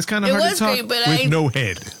I mean, it's kind of hard to talk with no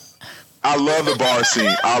head. I love the bar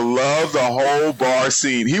scene. I love the whole bar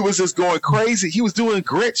scene. He was just going crazy. He was doing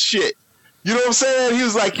Grinch shit. You know what I'm saying? He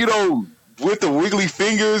was like, with the wiggly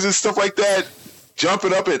fingers and stuff like that,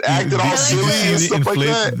 jumping up and acting all silly and stuff like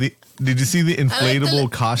that. Did you see the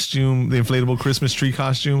inflatable costume, the inflatable Christmas tree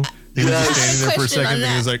costume? He was just standing there for a second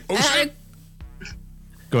and he was like, oh shit.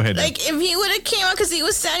 Go ahead. Like, if he would have came out, because he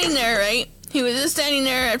was standing there, right? He was just standing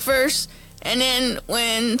there at first, and then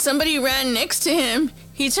when somebody ran next to him,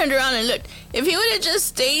 he turned around and looked. If he would have just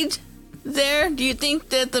stayed there, do you think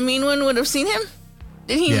that the mean one would have seen him?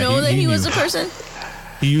 Did he know that he was a person?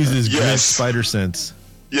 He uses Grinch spider sense.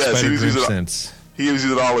 Yes, he was using sense. He was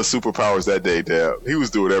using all his superpowers that day, Deb. He was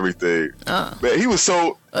doing everything. Man, he was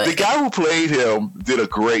the guy who played him did a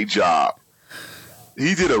great job.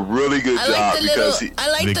 He did a really good job because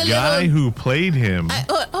the guy who played him.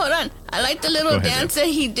 Hold on. I like the little dance that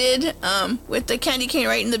he did with the candy cane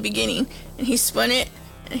right in the beginning. And he spun it,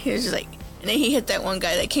 and he was just like, and then he hit that one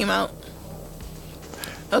guy that came out.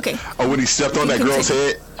 Okay. Oh, when he stepped on that girl's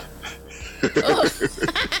head?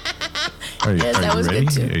 Are you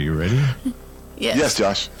ready? Are you ready? Yes. Yes,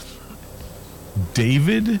 Josh.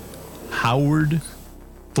 David Howard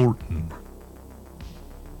Thornton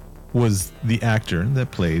was the actor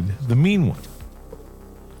that played the mean one.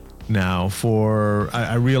 Now,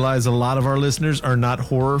 I realize a lot of our listeners are not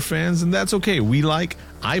horror fans, and that's okay.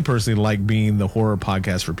 I personally like being the horror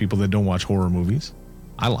podcast for people that don't watch horror movies.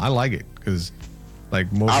 I like it because, like,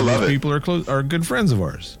 most of these people are good friends of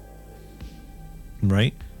ours,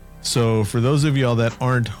 right? So, for those of y'all that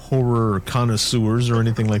aren't horror connoisseurs or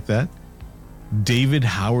anything like that, David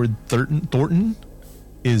Howard Thornton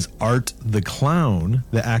is Art the Clown,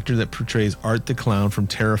 the actor that portrays Art the Clown from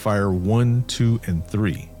Terrifier 1, 2, and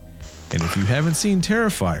 3. And if you haven't seen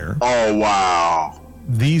Terrifier... Oh, wow.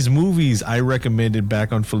 These movies I recommended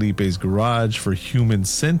back on Felipe's Garage for Human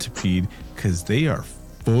Centipede because they are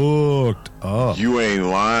fucked up. You ain't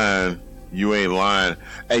lying.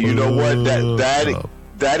 And you know what?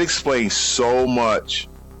 That explains so much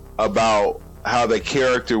about how the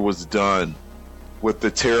character was done with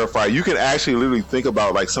the Terrifier. You can actually literally think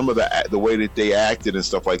about like some of the way that they acted and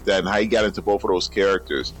stuff like that, and how he got into both of those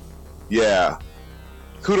characters. Yeah,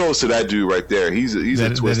 kudos to that dude right there. He's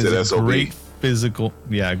a twisted SOB. Great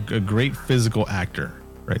a great physical actor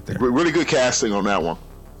right there. Really good casting on that one.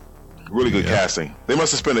 Really good casting. They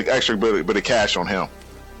must have spent an extra bit of cash on him.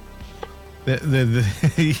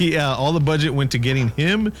 All the budget went to getting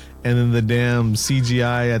him, and then the damn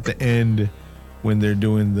CGI at the end when they're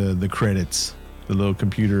doing the credits, the little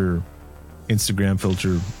computer Instagram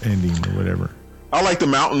filter ending or whatever. I like the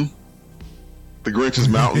mountain. The Grinch's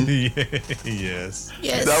mountain. Yes.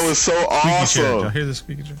 That was so awesome. Did y'all hear the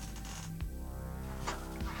squeaky chair?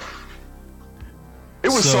 It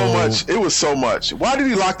was so much. It was so much. Why did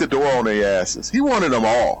he lock the door on their asses? He wanted them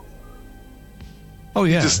all. Oh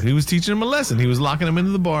yeah, he was teaching them a lesson. He was locking them into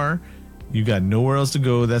the bar. You got nowhere else to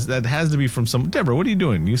go. That has to be from some. Deborah, what are you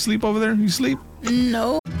doing? You sleep over there? You sleep?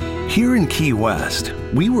 No. Here in Key West,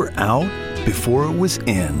 we were out before it was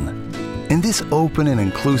in. In this open and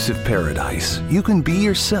inclusive paradise, you can be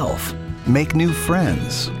yourself, make new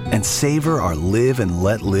friends, and savor our live and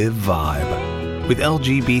let live vibe. With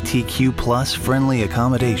LGBTQ+ friendly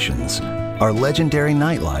accommodations, our legendary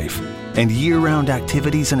nightlife, and year-round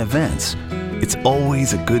activities and events, it's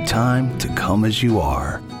always a good time to come as you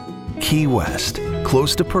are. Key West,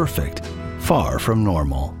 close to perfect, far from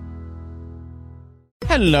normal.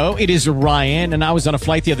 Hello, it is Ryan, and I was on a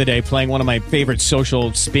flight the other day playing one of my favorite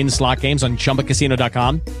social spin slot games on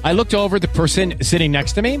ChumbaCasino.com. I looked over at the person sitting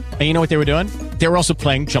next to me, and you know what they were doing? They were also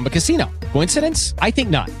playing Chumba Casino. Coincidence? I think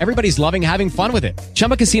not. Everybody's loving having fun with it.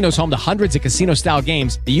 Chumba Casino is home to hundreds of casino-style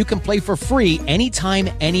games that you can play for free anytime,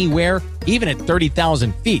 anywhere, even at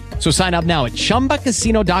 30,000 feet. So sign up now at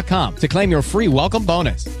ChumbaCasino.com to claim your free welcome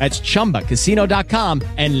bonus. That's ChumbaCasino.com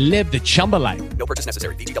and live the Chumba life. No purchase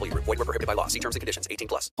necessary. VGW. Void where prohibited by law. See terms and conditions.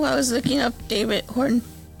 18+. Well, I was looking up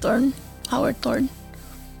Howard Thorne.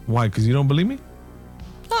 Why? Because you don't believe me?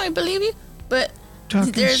 No, I believe you, but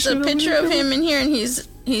Talking there's a shit picture over of here? him in here, and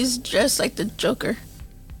he's dressed like the Joker.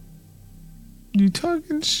 You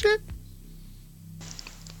talking shit?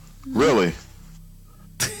 Really?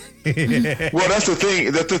 Well, that's the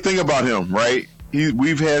thing. That's the thing about him, right?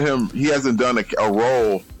 We've had him. He hasn't done a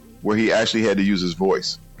role where he actually had to use his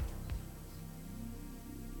voice.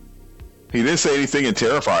 He didn't say anything in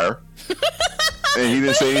Terrifier, and he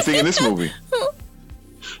didn't say anything in this movie.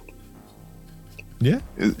 Yeah,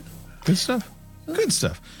 good stuff. Good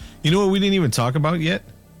stuff. You know what we didn't even talk about yet?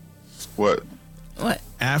 What?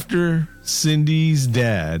 After Cindy's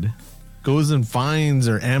dad goes and finds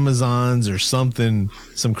or Amazons or something,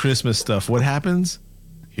 some Christmas stuff, what happens?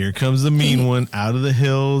 Here comes the mean one out of the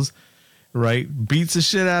hills, right? Beats the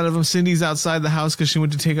shit out of him. Cindy's outside the house because she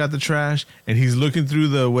went to take out the trash, and he's looking through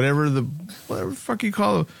the whatever the fuck you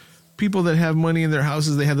call it. People that have money in their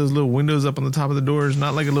houses, they have those little windows up on the top of the doors,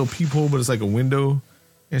 not like a little peephole, but it's like a window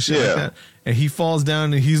and shit like that. And he falls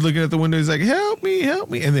down and he's looking at the window. He's like, help me.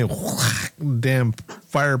 And then whack, damn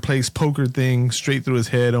fireplace poker thing straight through his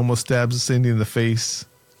head, almost stabs Cindy in the face.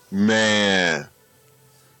 Man.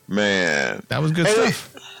 That was good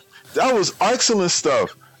stuff. That was excellent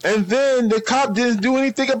stuff. And then the cop didn't do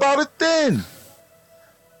anything about it then.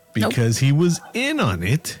 Because he was in on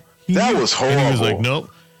it. That was horrible. And he was like, nope.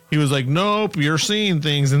 He was like, nope, you're seeing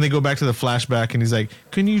things. And they go back to the flashback and he's like,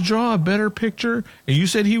 can you draw a better picture? And you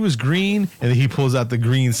said he was green. And then he pulls out the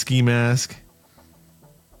green ski mask.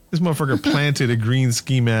 This motherfucker planted a green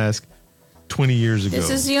ski mask 20 years ago. This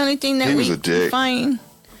is the only thing that we can find.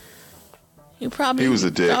 He probably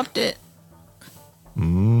dropped it.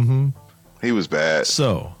 Mm-hmm. He was bad.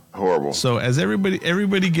 So horrible. So as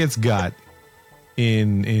everybody gets got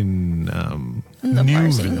in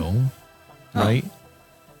Newville, right?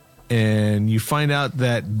 And you find out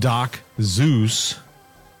that Doc Zeus,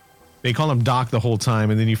 they call him Doc the whole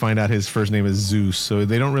time, and then you find out his first name is Zeus, so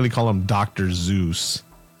they don't really call him Dr. Zeus.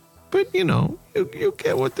 But you know, you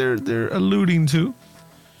get what they're alluding to.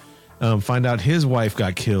 Find out his wife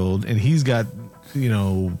got killed, and he's got, you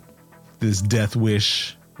know, this death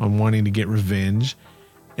wish on wanting to get revenge.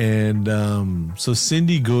 And so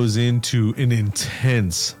Cindy goes into an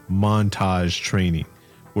intense montage training,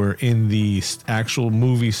 where in the actual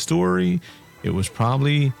movie story, it was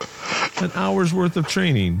probably an hour's worth of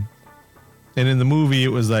training. And in the movie,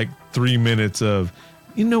 it was like 3 minutes of,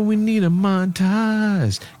 you know, we need a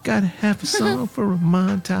montage. Gotta have a song for a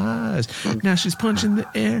montage. Now she's punching the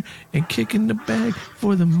air and kicking the bag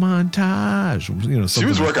for the montage. You know, she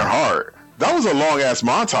was working hard. That was a long ass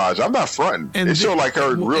montage. I'm not fronting. And it showed like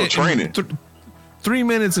her real training. 3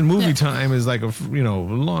 minutes in movie time is like a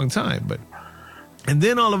long time, but. And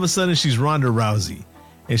then all of a sudden she's Ronda Rousey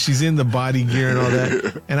and she's in the body gear and all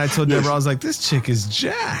that. And I told Deborah, I was like, this chick is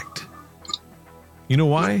jacked. You know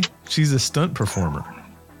why? She's a stunt performer.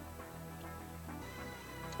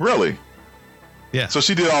 Really? Yeah. So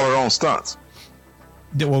she did all her own stunts.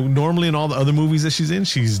 Yeah, well, normally in all the other movies that she's in,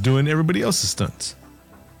 she's doing everybody else's stunts.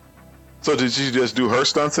 So did she just do her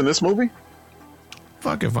stunts in this movie?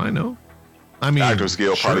 Fuck if I know. I mean, Actors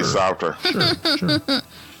Guild probably stopped her. Sure.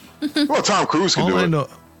 Well, Tom Cruise can do it.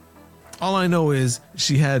 All I know is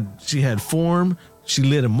she had form. She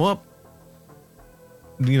lit him up.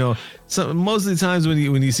 You know, most of the times when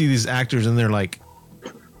you see these actors and they're like,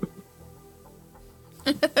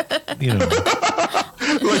 you know, come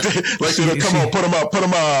on, put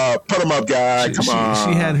him up, guy. Come on.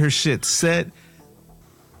 She had her shit set.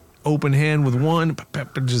 Open hand with one,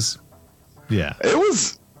 just yeah. It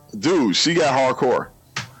was, dude. She got hardcore,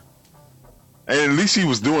 and at least she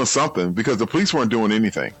was doing something because the police weren't doing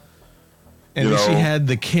anything. And she had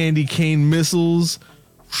the candy cane missiles,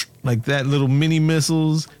 like that little mini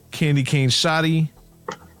missiles, candy cane shotty.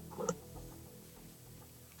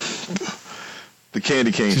 The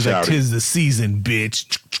candy cane She's shotty. like, 'tis the season,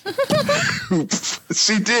 bitch.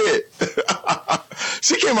 She did.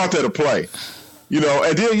 She came out there to play. You know,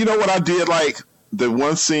 and then you know what I did like? The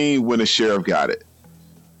one scene when the sheriff got it.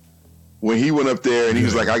 When he went up there and he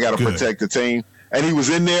was like, I got to protect the team. And he was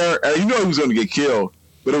in there, and you know he was going to get killed.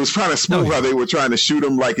 But it was kind of smooth how they were trying to shoot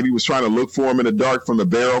him, like, and he was trying to look for him in the dark from the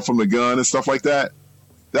barrel, from the gun and stuff like that.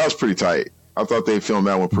 That was pretty tight. I thought they filmed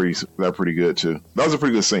that one pretty good, too. That was a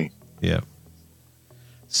pretty good scene. Yeah.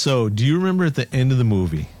 So, do you remember at the end of the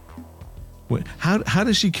movie, how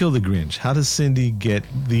does she kill the Grinch? How does Cindy get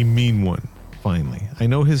the mean one? Finally, I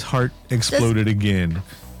know his heart exploded again.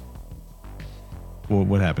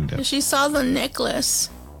 What happened to him? She saw the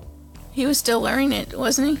necklace. He was still wearing it,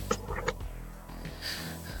 wasn't he?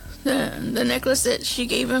 The necklace that she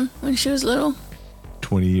gave him when she was little.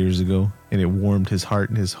 20 years ago, and it warmed his heart,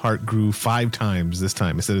 and his heart grew 5 times this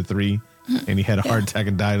time instead of 3, and he had a heart attack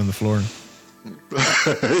and died on the floor.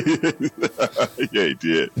 Yeah, he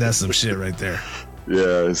did. That's some shit right there.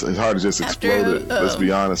 Yeah, his heart just exploded. Let's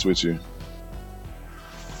be honest with you.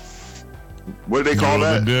 What do they call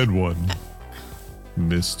that? The dead one,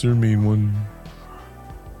 Mr. Mean One.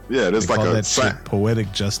 Yeah, there's like that shit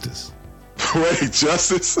poetic justice. Poetic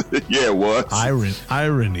justice? Yeah, it was.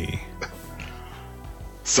 Irony.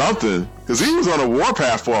 Something, because he was on a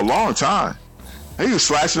warpath for a long time. He was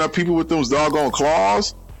slashing up people with those doggone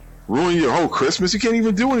claws, ruining your whole Christmas. You can't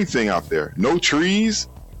even do anything out there. No trees.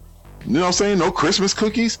 You know what I'm saying? No Christmas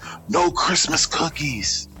cookies. No Christmas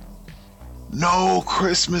cookies. No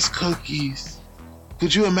Christmas cookies.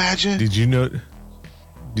 Could you imagine? Did you notice?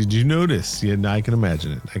 Yeah, I can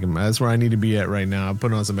imagine it. That's where I need to be at right now. I'm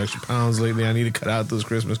putting on some extra pounds lately. I need to cut out those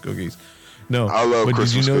Christmas cookies. No, I love but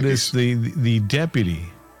Christmas did you notice cookies. the deputy?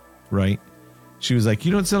 Right? She was like,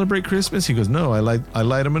 "You don't celebrate Christmas?" He goes, "No, I light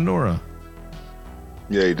a menorah."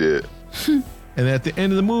 Yeah, he did. And at the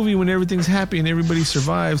end of the movie, when everything's happy and everybody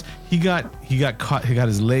survives, he got caught. He got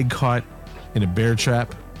his leg caught in a bear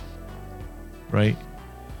trap. Right?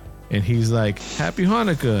 And he's like, "Happy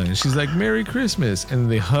Hanukkah," and she's like, "Merry Christmas," and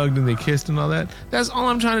they hugged and they kissed and all that. That's all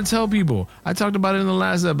I'm trying to tell people. I talked about it in the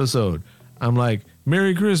last episode. I'm like,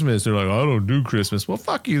 "Merry Christmas." They're like, "I don't do Christmas." Well,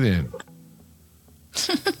 fuck you then.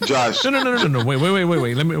 Josh. No. Wait. Let me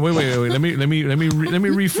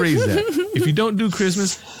rephrase that. If you don't do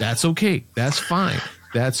Christmas, that's okay. That's fine.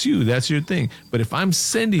 That's you. That's your thing. But if I'm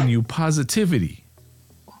sending you positivity,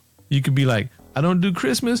 you could be like, "I don't do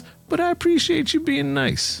Christmas, but I appreciate you being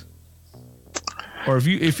nice." Or if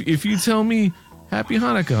you tell me Happy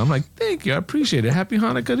Hanukkah, I'm like, "Thank you, I appreciate it. Happy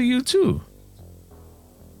Hanukkah to you too."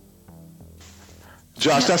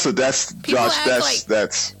 Josh, that's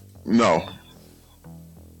no.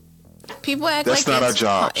 People act that's like not our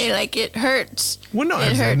job. Like it hurts. Well, no,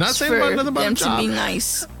 it hurts I'm not saying for about them job. to be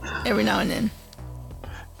nice every now and then.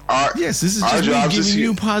 Yes, this is just me giving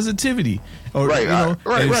you positivity. Or, right, you know,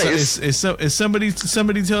 right. If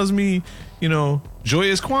somebody tells me, you know,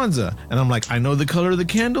 joyous Kwanzaa, and I'm like, I know the color of the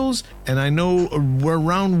candles, and I know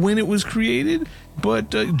around when it was created, but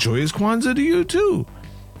joyous Kwanzaa to you too.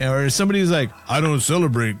 Or somebody's like, I don't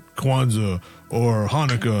celebrate Kwanzaa or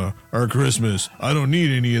Hanukkah or Christmas. I don't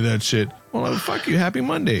need any of that shit. Well, fuck you. Happy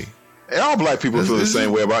Monday. And all black people feel the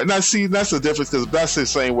same way about it. Now, see, that's the difference because that's the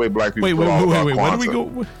same way black people feel about Kwanzaa. Where do we go?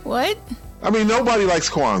 What? I mean, nobody likes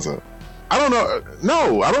Kwanzaa. I don't know.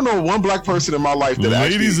 No, I don't know one black person in my life that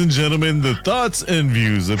Ladies and gentlemen, the thoughts and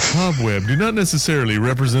views of Cobweb do not necessarily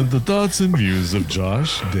represent the thoughts and views of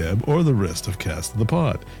Josh, Deb, or the rest of Cast of the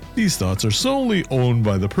Pod. These thoughts are solely owned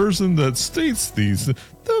by the person that states these.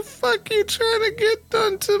 The fuck you trying to get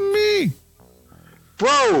done to me?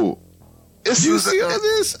 Bro, you see all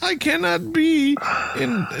this? I cannot be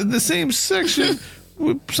in the same section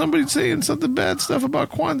somebody saying something bad stuff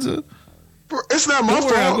about Kwanzaa. It's not my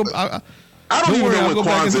fault. I don't even know what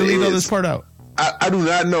Kwanzaa is. Delete all this part out. I do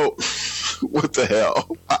not know what the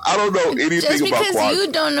hell. I don't know anything about Kwanzaa. Just because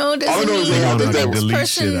you don't know doesn't mean the next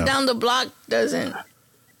person down the block doesn't.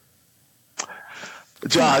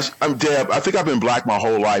 Josh, I'm Deb. I think I've been black my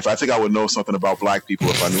whole life. I think I would know something about black people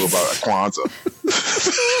if I knew about Kwanzaa.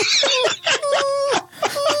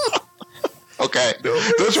 Okay,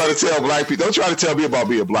 don't try to tell black people. Don't try to tell me about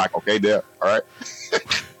being black. Okay, Deb. All right.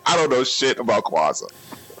 I don't know shit about Kwanzaa.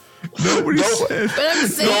 Nobody said. But I'm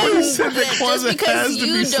saying that Kwanzaa has to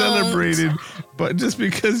be celebrated. But just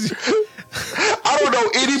because I don't know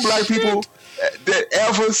any black people that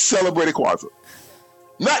ever celebrated Kwanzaa.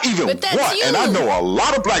 Not even one. You. And I know a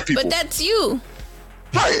lot of black people. But that's you.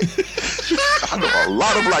 Right. I know a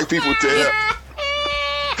lot of black people, Ted.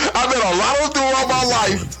 I've met a lot of them throughout my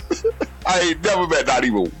life. I ain't never met not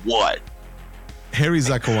even one. Harry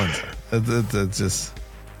Zakawanza. That's just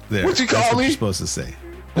there. What you call That's what me? You're supposed to say.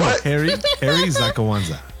 What? Harry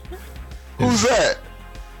Zakawanza. Who's that?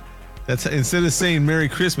 That's instead of saying Merry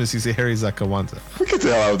Christmas, you say Harry Zakawanza. Get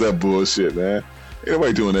the hell out of that bullshit, man. Ain't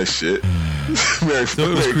nobody doing that shit. So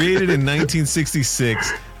it was created in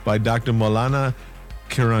 1966 by Dr. Maulana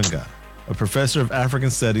Kiranga, a professor of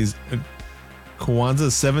African studies. Kwanzaa,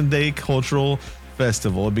 7-day cultural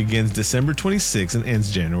festival. It begins December 26th and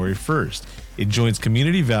ends January 1st. It joins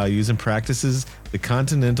community values and practices the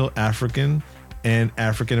continental African and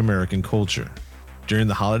African American culture. During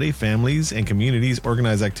the holiday, families and communities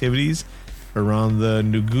organize activities around the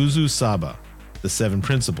Nguzo Saba, the 7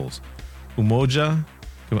 principles. Umoja,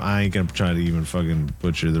 I ain't gonna try to even fucking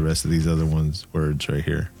butcher the rest of these other words right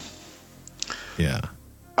here. Yeah.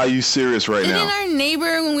 Are you serious right now? Didn't our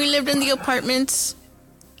neighbor, when we lived in the apartments,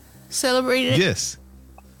 celebrate it? Yes.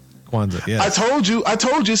 Kwanzaa, yeah. I told you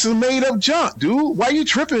it's a made up junk, dude. Why you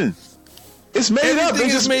tripping? It's made up.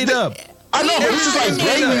 Everything is made up. I know, but this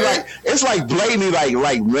is like blatantly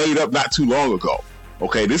like made up not too long ago.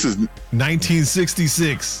 Okay, this is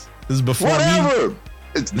 1966. This is before whatever. me.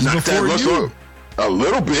 It's this not is before that much you. long. A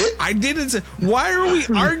little bit. I didn't say. Why are we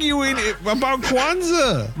arguing about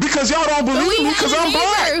Kwanzaa? Because y'all don't believe me. Because I'm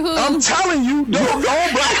black. I'm telling you, no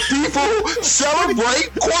black people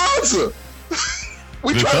celebrate Kwanzaa.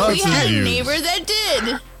 We had a neighbor that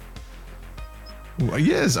did. Well,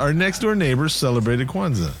 yes, our next door neighbor celebrated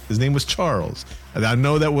Kwanzaa. His name was Charles. And I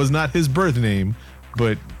know that was not his birth name,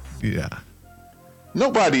 but yeah.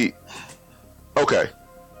 Nobody. Okay.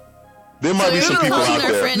 There might be some people out there. Are you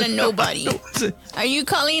calling our friend a nobody? Are you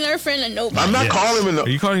calling our friend a nobody? I'm not calling him a. Are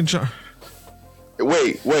you calling Charles?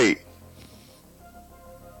 Wait.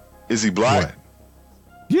 Is he black? What?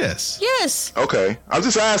 Yes. Yes. Okay. I'm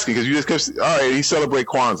just asking because you just kept. All right, he celebrate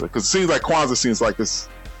Kwanzaa because it seems like Kwanzaa seems like this.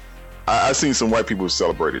 I've seen some white people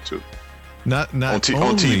celebrate it too. Not on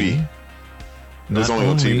TV. It's only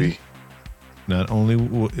on TV. Not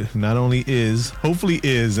only is, hopefully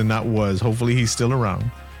is and not was. Hopefully he's still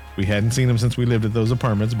around. We hadn't seen him since we lived at those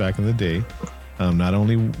apartments back in the day. Not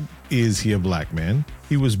only is he a black man,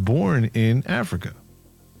 he was born in Africa.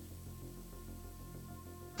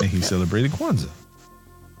 And he celebrated Kwanzaa.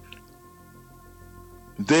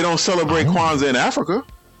 They don't celebrate Kwanzaa in Africa.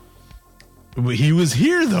 He was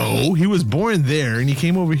here, though. He was born there, and he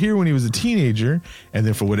came over here when he was a teenager. And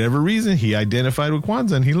then for whatever reason, he identified with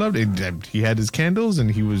Kwanzaa, and he loved it. He had his candles,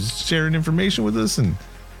 and he was sharing information with us. And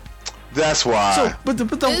that's why. So,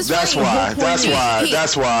 that's why.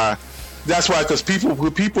 Because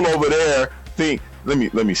people over there think.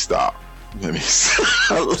 Let me stop.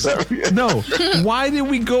 No. Why did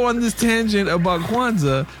we go on this tangent about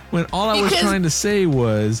Kwanzaa when all I was trying to say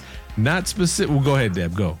was not specific? Well, go ahead,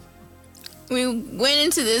 Deb. Go. We went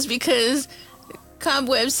into this because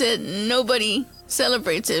Cobweb said nobody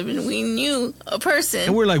celebrates it, and we knew a person.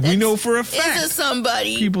 And we're like, we know for a fact it's a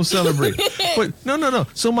somebody. People celebrate. But no.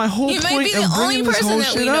 So my whole point of bringing this whole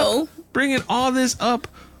shit up, bringing all this up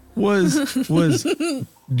was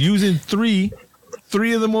using three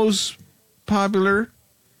of the most popular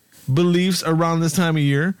beliefs around this time of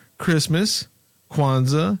year: Christmas,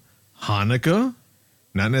 Kwanzaa, Hanukkah.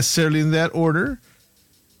 Not necessarily in that order.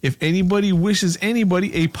 If anybody wishes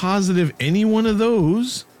anybody a positive any one of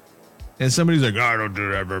those, and somebody's like, I don't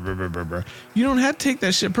do that, blah, blah, blah, blah, blah. You don't have to take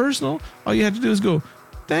that shit personal. All you have to do is go,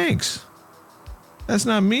 thanks. That's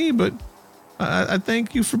not me, but I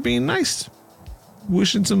thank you for being nice.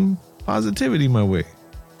 Wishing some positivity my way.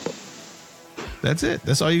 That's it.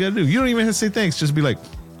 That's all you got to do. You don't even have to say thanks. Just be like,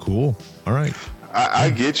 cool. All right. I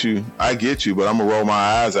get you, but I'm going to roll my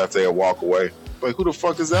eyes after I walk away. Like, who the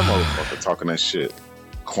fuck is that motherfucker talking that shit?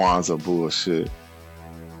 Kwanzaa bullshit.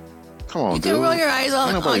 Come on, You dude. can roll your eyes all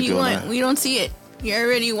Ain't you nobody want. doing that. We don't see it. You're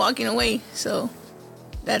already walking away, so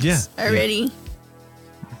that's Yeah, already.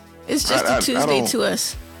 It's just I a Tuesday don't- to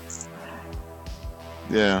us.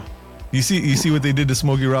 Yeah. You see what they did to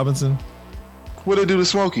Smokey Robinson? What they do to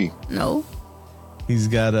Smokey? No. He's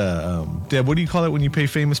got a Deb. What do you call it when you pay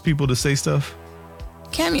famous people to say stuff?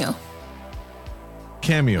 Cameo.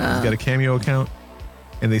 Cameo. He's got a Cameo account,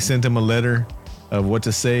 and they sent him a letter of what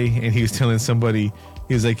to say, and he was telling somebody,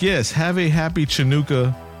 he was like, "Yes, have a happy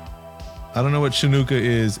Chanukah." I don't know what Chanukah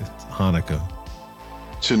is. It's Hanukkah.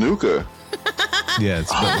 Chanukah. Yeah, it's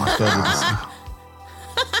spelled with the-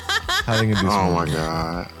 How they gonna do? Oh something? my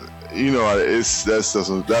god. You know, that's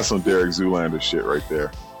some Derek Zoolander shit right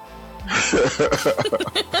there.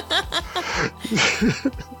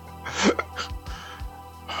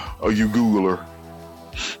 Oh, you Googler.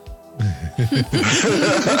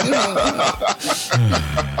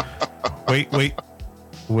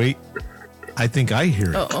 Wait. I think I hear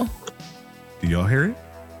it. Uh-oh. Do y'all hear it?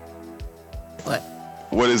 What?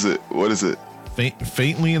 What is it? What is it?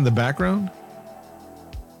 Faintly in the background?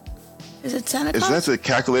 Is it Santa Is Claus? that the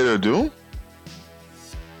calculator of doom?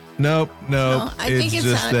 Nope. No, I think it's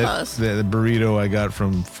just Santa Claus. that burrito I got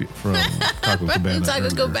from Taco Cabana. Taco earlier.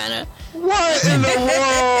 Cabana. What in the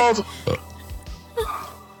world?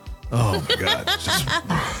 Oh my god!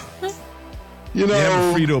 You They have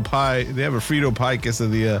know. a Frito pie. They have a Frito pie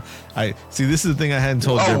quesadilla. I see. This is the thing I hadn't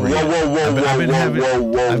told Oh, Deborah yet.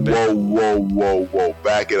 whoa.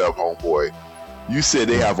 Back it up, homeboy. You said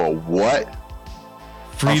they have a what?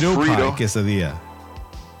 Frito pie Frito? quesadilla.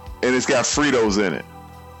 And it's got Fritos in it.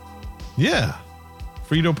 Yeah,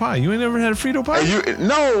 Frito pie. You ain't never had a Frito pie? And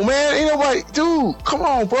no, man, ain't nobody. Dude, come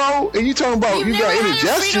on, bro. And you talking about You've you never got had a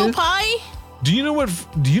indigestion? Frito pie? Do you know what?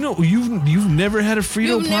 Do you know you've never had a Frito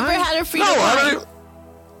You've pie? never had a Frito No, pie? I don't.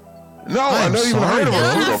 No, I I'm never even sorry, heard of a bro.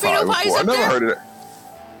 They don't Frito have Frito pie pies before. I up never there? heard of that.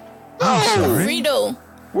 I'm No. sorry. Frito.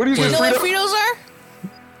 Where do you Do you get know what Frito? Fritos are?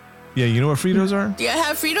 Yeah, you know what Fritos are? Do you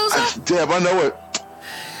have Fritos up? Deb, I know it.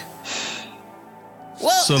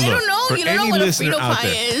 Well, So they look, don't know. for You don't know any what a listener Frito out pie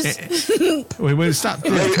there- is. Wait, stop.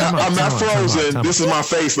 Hey, Time out, I'm not time out, frozen. time This out. is my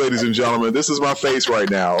face, ladies and gentlemen. This is my face right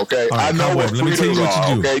now. Okay, All right, I know what Cowboy, let me tell you Fritos what you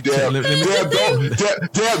are. do. Okay, Deb. Let me-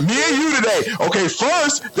 Deb, me and you today. Okay,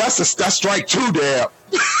 first, that's strike two, Deb.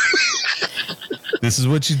 This is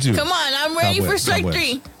what you do. Come on, I'm ready Cowboy, for strike Cowboy.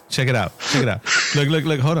 3. Check it out.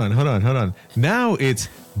 Look. Hold on. Now it's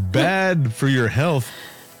bad for your health,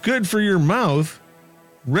 good for your mouth.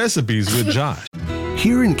 Recipes with Josh.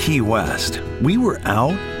 Here in Key West, we were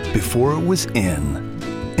out before it was in.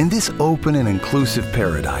 In this open and inclusive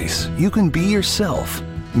paradise, you can be yourself,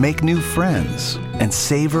 make new friends, and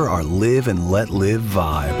savor our live and let live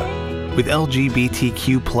vibe. With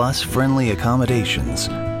LGBTQ+ friendly accommodations,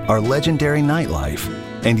 our legendary nightlife,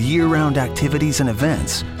 and year-round activities and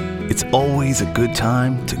events, it's always a good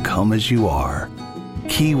time to come as you are.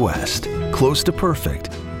 Key West, close to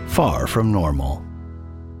perfect, far from normal.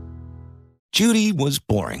 Judy was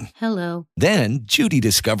boring. Hello. Then Judy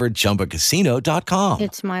discovered ChumbaCasino.com.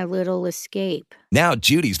 It's my little escape. Now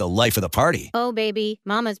Judy's the life of the party. Oh, baby,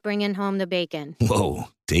 mama's bringing home the bacon. Whoa,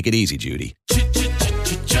 take it easy, Judy.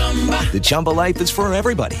 The Chumba life is for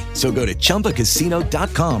everybody. So go to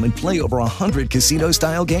ChumbaCasino.com and play over 100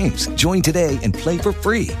 casino-style games. Join today and play for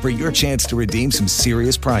free for your chance to redeem some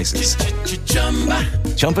serious prizes.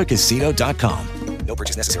 ChumbaCasino.com. No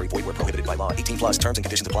purchase necessary. Void where prohibited by law. 18+ terms and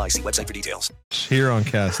conditions apply. See website for details. Here on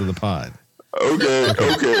Cast of the Pod.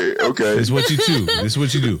 Okay. This is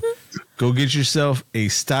what you do. Go get yourself a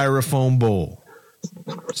styrofoam bowl.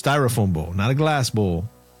 Styrofoam bowl, not a glass bowl.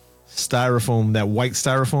 Styrofoam, that white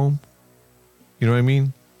styrofoam. You know what I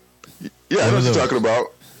mean? Yeah, I know what you're talking about.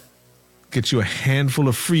 Get you a handful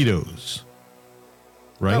of Fritos.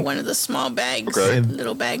 Right? Or one of the small bags, Okay.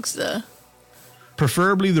 little bags.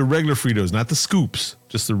 Preferably the regular Fritos, not the scoops,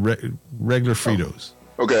 just the regular Fritos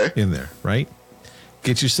Okay. in there, right?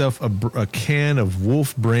 Get yourself a can of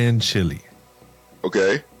Wolf brand chili.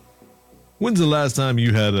 Okay. When's the last time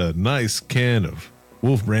you had a nice can of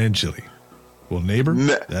Wolf brand chili? Well, neighbor,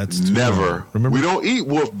 that's too never. long. Remember, We don't eat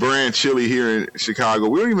Wolf brand chili here in Chicago.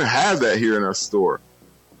 We don't even have that here in our store.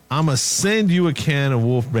 I'm going to send you a can of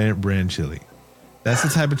Wolf brand chili. That's the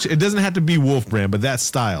type of it doesn't have to be Wolf brand, but that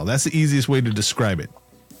style. That's the easiest way to describe it.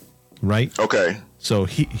 Right? Okay. So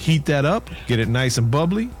heat that up, get it nice and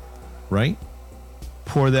bubbly, right?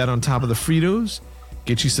 Pour that on top of the Fritos.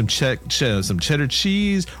 Get you some cheddar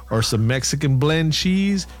cheese or some Mexican blend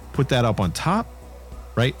cheese. Put that up on top,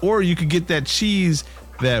 right? Or you could get that cheese,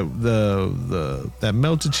 that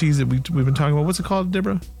melted cheese that we've been talking about. What's it called,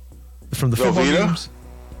 Deborah? From the football Velveeta? games?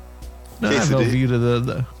 No, not Quesadilla?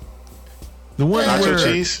 Velveeta. The one nacho where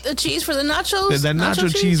cheese. The cheese for the nachos. that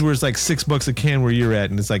nacho cheese where it's like $6 a can where you're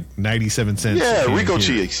at, and it's like 97 cents. Yeah, a can Rico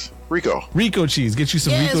here. cheese. Rico cheese. Get you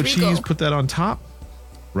some Yes, Rico Rico. cheese. Put that on top.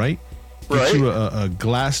 Right. Get Right. you a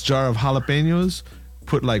glass jar of jalapenos.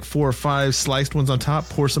 Put like 4 or 5 sliced ones on top.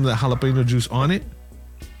 Pour some of that jalapeno juice on it.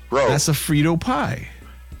 Bro, That's a Frito pie.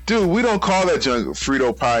 dude, we don't call that junk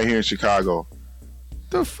Frito pie here in Chicago.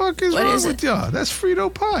 The fuck is What wrong is with it? y'all? That's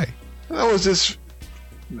Frito pie. That was just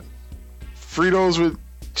Fritos with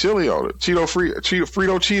chili on it.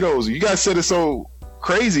 Frito Cheetos. You guys said it so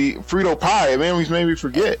crazy. Frito pie. Man, we made me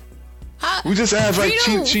forget. We just have like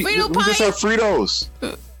Frito we just pie? have Fritos.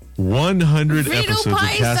 100 Frito episodes of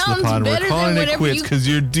pie Cast the sounds Pod. We're better calling than it whatever quits you- because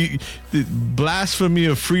you're the blasphemy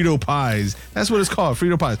of Frito pies. That's what it's called,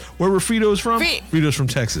 Frito pies. Where were Fritos from? Fritos from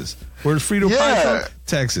Texas. Where's Frito pie Yeah. from?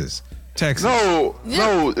 Texas. No,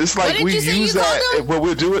 it's What like did we you say use you called that, them? but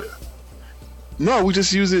we'll do it. No, we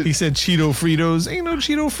just use it. He said Cheeto Fritos. Ain't no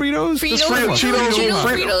Cheeto Fritos.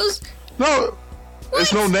 Fritos. No,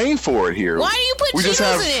 there's no name for it here. Why do you put We just Cheetos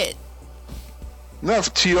have- in it? No,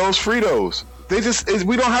 Cheetos, Fritos.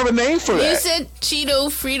 We don't have a name for You that. said Cheeto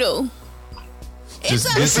Frito. Just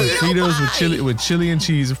It's a get some Frito Fritos pie. with chili and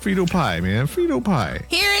cheese. Frito pie, man. Frito pie.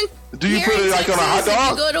 Here in Do you here put in it like on a hot Texas,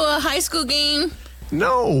 dog? If you go to a high school game,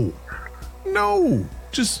 No.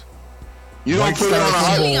 Just You don't white put it on a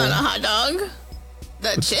hot chili dog on a hot dog.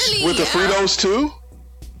 The chili with the yeah. Fritos too.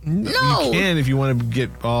 No. You can if you want to get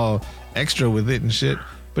all extra with it and shit.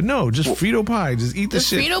 But no, just Frito pie. Just eat the The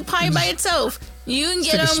shit. Frito pie by itself. You can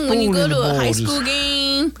Stick get a them when you spoon go in to the a bowl, high just school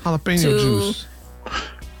game. Jalapeno to, juice.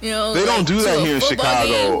 You know, They don't like, do to that a here in football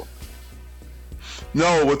Chicago. game.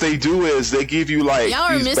 No, what they do is they give you like Y'all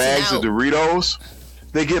are these missing bags out. of Doritos.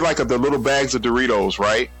 They get like the little bags of Doritos,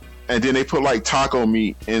 right? And then they put like taco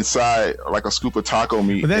meat inside, like a scoop of taco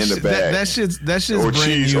meat But in the bag. that shit's or brand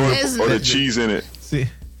cheese, new. or the cheese in it. See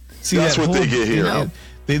That's that what they get here. No.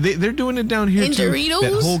 They're doing it down here In too. Doritos?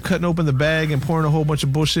 That whole cutting open the bag and pouring a whole bunch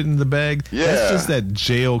of bullshit in the bag. Yeah. That's just that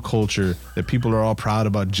jail culture that people are all proud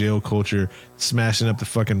about. Jail culture, smashing up the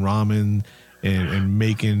fucking ramen and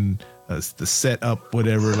making the set up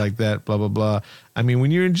whatever like that. Blah blah blah. I mean,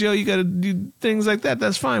 when you're in jail, you gotta do things like that.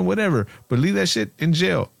 That's fine, whatever. But leave that shit in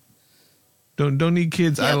jail. Don't need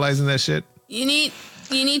kids Yep. idolizing that shit. You need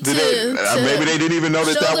Did to, they- maybe they didn't even know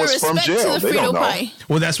that show that the was from respect jail. to the They don't Frito know. pie.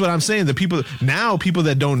 Well, that's what I'm saying. The people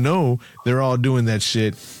that don't know, they're all doing that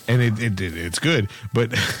shit, and it's good.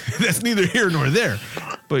 But that's neither here nor there.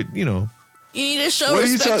 But you know, You need to show What are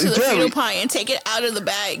you respect to the telling- Frito pie and take it out of the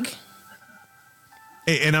bag.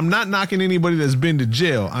 and I'm not knocking anybody that's been to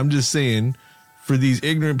jail. I'm just saying, for these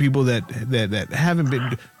ignorant people that haven't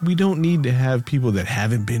been, we don't need to have people that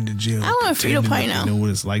haven't been to jail. I want a Frito pretending pie that now. they know what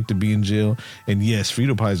it's like to be in jail. And yes,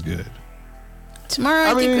 Frito pie is good. Tomorrow,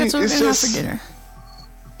 I think mean, that's what we're it's gonna have for just- dinner.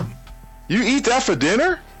 You eat that for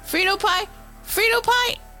dinner? Frito pie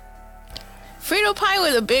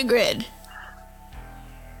with a big red.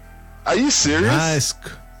 Are you serious?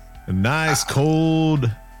 Nice cold. You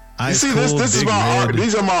Ice see, cold, this is big my red,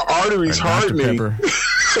 these are my arteries or Dr. hurting me. Pepper.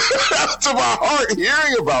 To my heart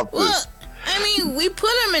hearing about Well, this. I mean, we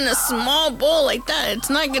put them in a small bowl like that. It's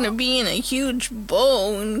not gonna be in a huge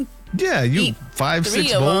bowl. And Yeah, you eat 5, 3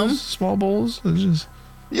 6 of bowls, them. small bowls. It's just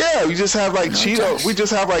Yeah, we just have like No Cheetos. touch. We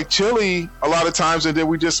just have like chili a lot of times, and then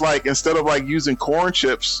we just like instead of like using corn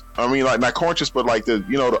chips, I mean like not corn chips, but like the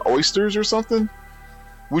the oysters or something.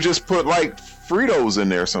 We just put like Fritos in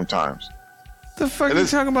there sometimes. the fuck And are you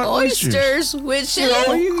it's- talking about oysters? oysters with chili.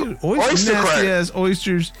 Oh, you Oyster nasty crack. ass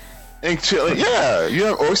oysters. And chili, yeah, you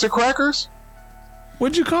have oyster crackers,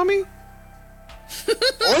 What'd you call me?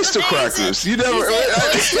 oyster crackers. You never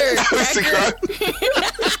He said oyster oyster cracker.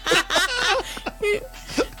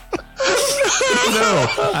 No,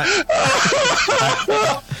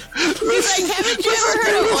 He's like, haven't you ever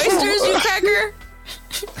heard of oysters, you cracker?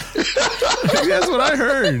 that's what I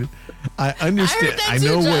heard. I understand. that I too,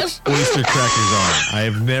 know what Josh. oyster crackers are. I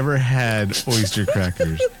have never had oyster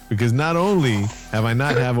crackers because not only have I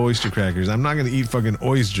not have oyster crackers, I'm not going to eat fucking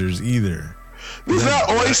oysters either. It's not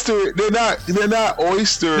oyster. They're not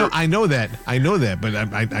oyster. No, I know that. But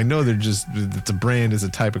I know they're just, it's a brand, it's a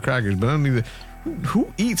type of crackers. But I don't need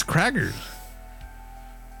who eats crackers?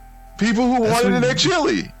 People who want it what- in their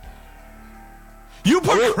chili. You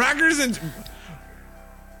put crackers in.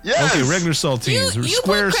 Yes. Okay, regular saltines, You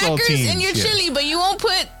square put crackers saltines. in your yeah. chili, but you won't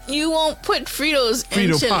put Fritos in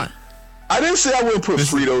Frito chili. pie. I didn't say I wouldn't put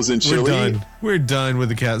Fritos in chili. We're done. We're done with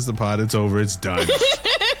the Cats the Pod. It's over. It's done.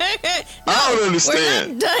 I don't We're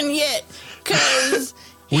understand. not done yet, because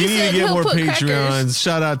We need to get more Patreons.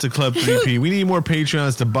 Shout out to Club 3P. We need more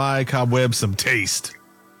Patreons to buy Cobweb some taste.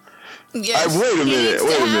 Yes. Wait a minute.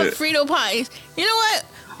 Wait a minute. Frito pies. You know what?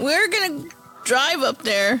 We're gonna drive up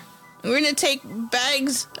there. We're gonna take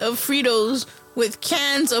bags of Fritos with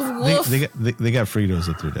cans of Wolf. They got Fritos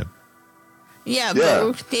up there, Deb. Yeah,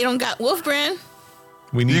 but they don't got Wolf brand.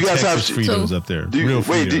 We need Texas Fritos up there. Real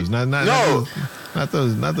Fritos,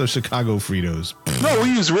 not those Chicago Fritos. No, we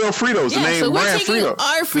use real Fritos. Yeah, the name so we're brand taking Frito.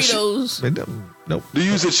 our Fritos. Nope. Do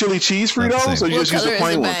you use the chili cheese Fritos or you just use the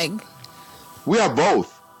plain ones? We have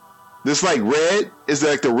both. This like red is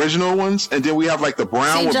like the original ones, and then we have like the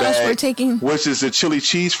brown bag, which is the chili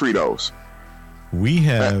cheese Fritos. We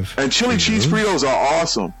have and chili cheese Fritos are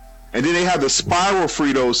awesome, and then they have the spiral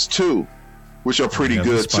Fritos too, which are pretty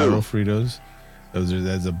good spiral too. Fritos,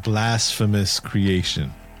 that's a blasphemous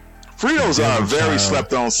creation. Fritos are a very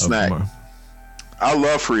slept on snack. I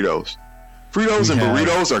love Fritos. Fritos and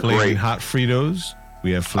burritos are great. Hot Fritos.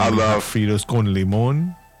 We have flaming hot Fritos con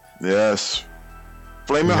limon. Yes.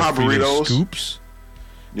 Flaming hot burritos. Scoops.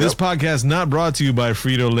 Yep. This podcast not brought to you by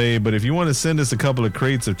Frito-Lay, but if you want to send us a couple of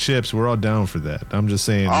crates of chips, we're all down for that. I'm just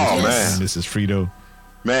saying. Oh, man. Mrs. Frito.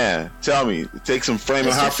 Man, tell me. Take some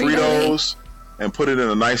flaming hot Fritos and put it in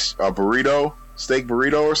a nice burrito, steak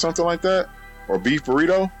burrito or something like that, or beef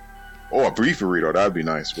burrito. Or a beef burrito. That'd be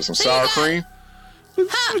nice. With some sour cream.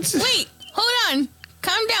 Wait. Hold on.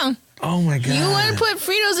 Calm down. Oh my God. You want to put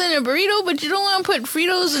Fritos in a burrito, but you don't want to put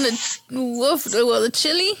Fritos in the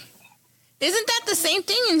chili? Isn't that the same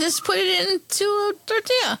thing? And just put it into a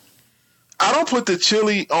tortilla. I don't put the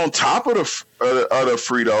chili on top of the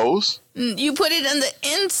Fritos. You put it on the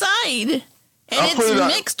inside, and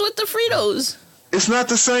it's mixed with the Fritos. It's not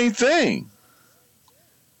the same thing.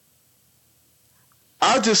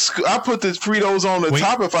 I put the Fritos on the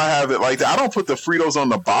top if I have it like that. I don't put the Fritos on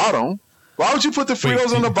the bottom. Why would you put the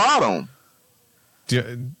Fritos on the bottom?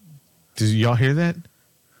 Do y'all hear that?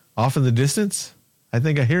 Off in the distance? I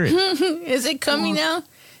think I hear it. Is it coming now?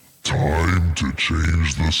 Time to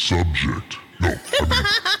change the subject. No,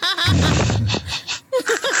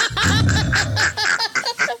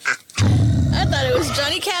 I thought it was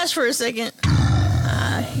Johnny Cash for a second.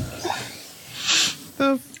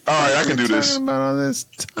 All right, I can do this. About all this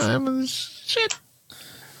time of this shit.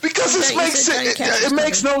 Because it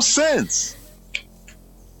makes no sense.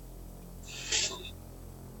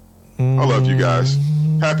 I love you guys.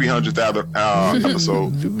 Happy 100th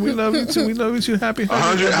episode. We love you too. We love you too. Happy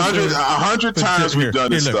 100 times we've done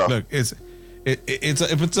this stuff. Look,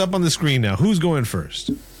 it's up on the screen now. Who's going first?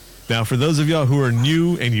 Now, for those of y'all who are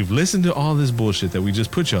new and you've listened to all this bullshit that we just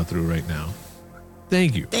put y'all through right now,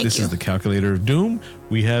 thank you. This is the calculator of doom.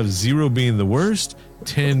 We have 0 being the worst,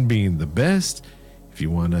 10 being the best. If you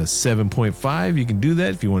want a 7.5, you can do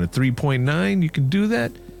that. If you want a 3.9, you can do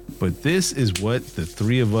that. But this is what the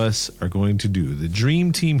three of us are going to do. The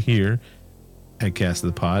dream team here at Cast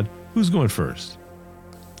of the Pod. Who's going first?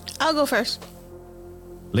 I'll go first.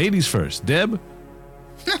 Ladies first. Deb?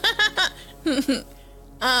 I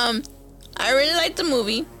really liked the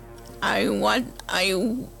movie. I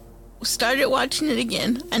started watching it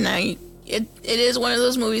again, and it is one of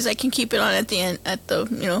those movies I can keep it on at the end,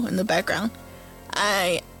 in the background.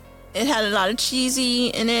 It had a lot of cheesy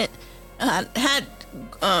in it.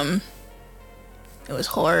 It was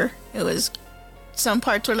horror. It was, some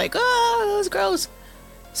parts were like, oh, it was gross.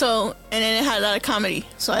 So, and then it had a lot of comedy.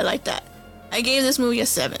 So I liked that. I gave this movie a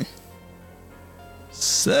 7.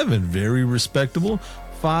 7, very respectable.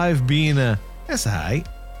 5 being that's a high.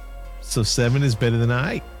 So 7 is better than a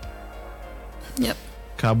high. Yep.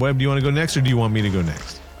 Cobweb, do you want to go next or do you want me to go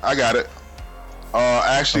next? I got it.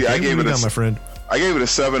 Actually, okay, I gave it my friend. I gave it a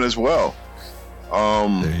 7 as well.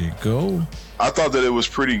 There you go. I thought that it was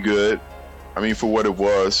pretty good. I mean, for what it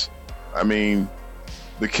was. I mean,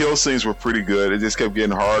 the kill scenes were pretty good. It just kept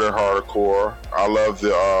getting harder, hardcore. I love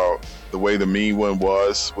the way the mean one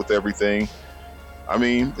was with everything. I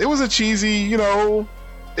mean, it was a cheesy,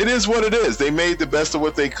 it is what it is. They made the best of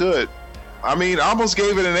what they could. I mean, I almost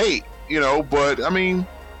gave it an 8, but I mean,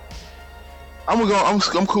 I'm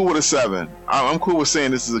cool with a 7. I'm cool with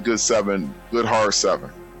saying this is a good 7, good hard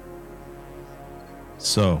 7.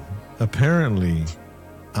 So, apparently,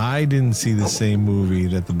 I didn't see the same movie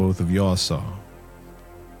that the both of y'all saw.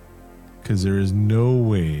 Because there is no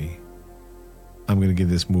way I'm going to give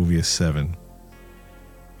this movie a 7.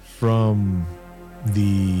 From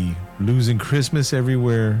the losing Christmas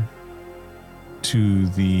everywhere to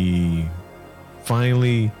the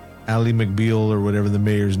finally Ally McBeal or whatever the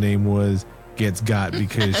mayor's name was gets got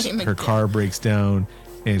because her car breaks down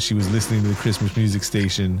and she was listening to the Christmas music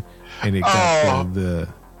station and it got the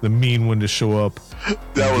mean one to show up.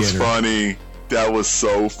 That was funny. That was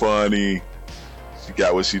so funny. She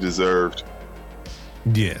got what she deserved.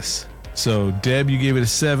 Yes. So, Deb, you gave it a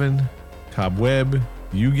 7. Cobweb,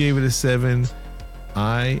 you gave it a 7.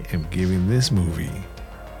 I am giving this movie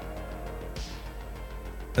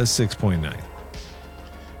a 6.9.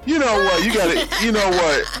 You know what? You got it. You know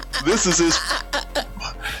what? This is his.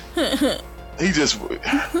 He just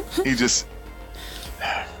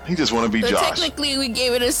want to be So Josh. technically, we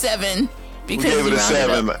gave it a 7 because We gave it you a rounded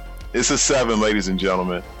 7. up. It's a 7, ladies and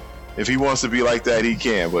gentlemen. If he wants to be like that, he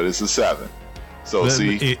can, but it's a 7. So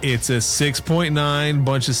see, It's a 6.9,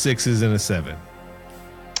 bunch of 6s and a 7.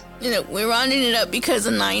 You know, we're rounding it up because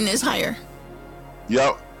a 9 is higher.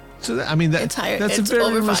 Yep. So I mean It's higher. that's It's a very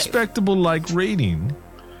over 5. respectable like rating.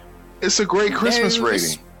 It's a great Christmas Very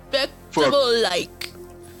rating respectable, like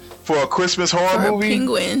for a Christmas horror for a movie.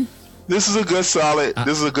 penguin. This is a good solid.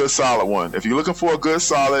 This is a good solid one. If you're looking for a good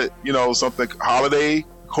solid, something holiday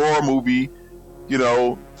horror movie,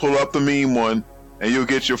 pull up the meme one, and you'll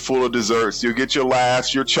get your full of desserts. You'll get your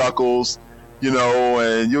laughs, your chuckles,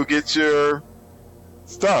 and you'll get your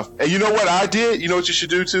stuff. And you know what I did? You know what you should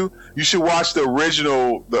do too? You should watch the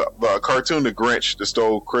original, the cartoon, The Grinch That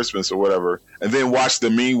Stole Christmas or whatever, and then watch the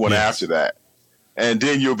meme one after that, and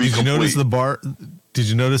then you'll be Did complete. you notice the bar? Did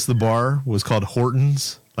you notice the bar was called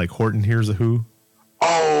Hortons? Like Horton Hears a Who?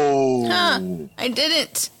 Oh, I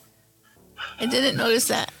didn't notice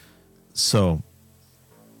that. So,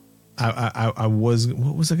 I was.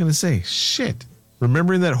 What was I going to say? Shit!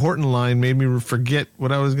 Remembering that Horton line made me forget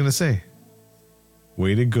what I was going to say.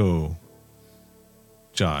 Way to go,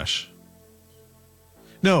 Josh.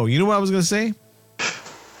 No, you know what I was going to say?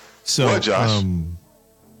 So, what, Josh?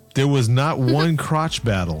 There was not one crotch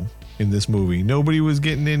battle in this movie. Nobody was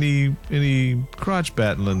getting any crotch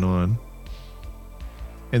battling on.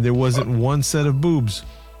 And there wasn't one set of boobs.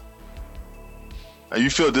 And you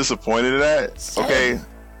feel disappointed in that? Okay.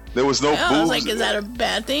 There was no I boobs. was like, is that a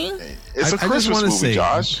bad thing? It's a Christmas movie,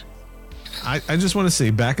 Josh. I just want to say,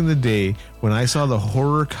 back in the day, when I saw the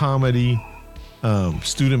horror comedy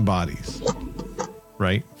Student Bodies,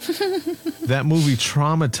 right? That movie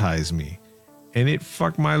traumatized me. And it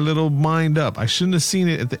fucked my little mind up. I shouldn't have seen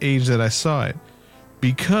it at the age that I saw it.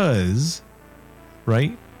 Because,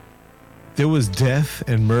 right? There was death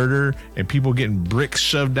and murder and people getting bricks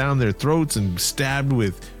shoved down their throats and stabbed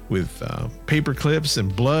with paper clips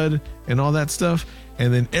and blood and all that stuff.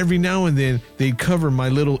 And then every now and then they'd cover my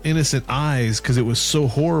little innocent eyes because it was so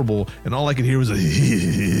horrible. And all I could hear was a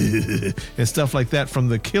and stuff like that from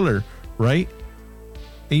the killer, right?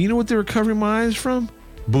 And you know what they were covering my eyes from?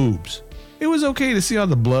 Boobs. It was okay to see all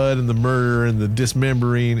the blood and the murder and the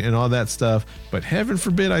dismembering and all that stuff. But heaven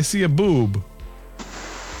forbid I see a boob.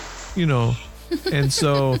 And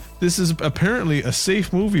so this is apparently a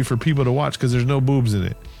safe movie for people to watch because there's no boobs in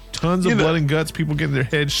it. Tons of blood and guts, people getting their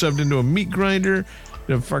heads shoved into a meat grinder,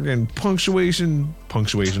 the fucking punctured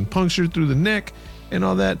through the neck and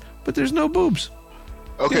all that, but there's no boobs.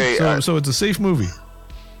 Okay. So it's a safe movie.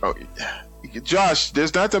 Oh, Josh,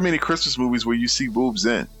 there's not that many Christmas movies where you see boobs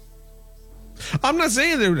in. I'm not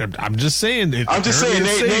saying that. I'm just saying. Name how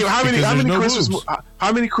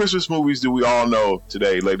many Christmas movies do we all know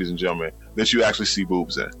today, ladies and gentlemen, that you actually see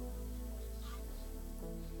boobs in?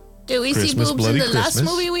 Did we see boobs in the last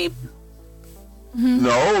movie we?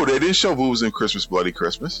 No, they didn't show boobs in Christmas Bloody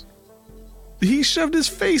Christmas. He shoved his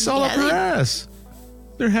face all up her ass.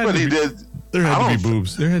 There had to be boobs.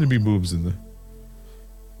 There had to be boobs in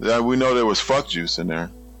there. We know there was fuck juice in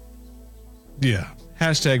there. Yeah.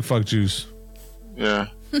 Hashtag fuck juice. Yeah.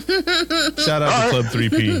 Shout out to Club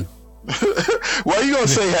 3P. Why are you gonna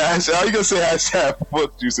say hashtag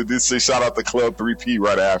fuck juice and then say shout out to Club 3P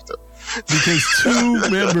right after?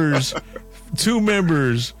 Because two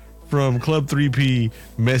members from Club 3P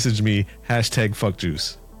messaged me hashtag fuck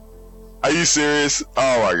juice. Are you serious?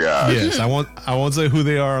 Oh my god. Yes, I won't say who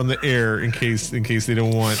they are on the air in case they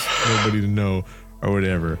don't want nobody to know or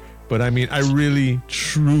whatever. But I mean, I really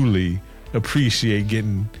truly appreciate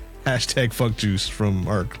getting hashtag fuck juice from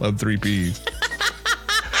our Club 3Ps.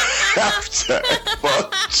 Hashtag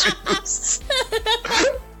fuck juice.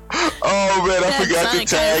 Oh man, I forgot to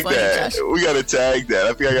tag that. Josh. We gotta tag that.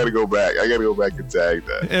 I think I gotta go back. I gotta go back and tag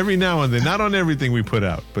that. Every now and then, not on everything we put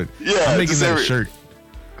out, but yeah, I'm making that a shirt.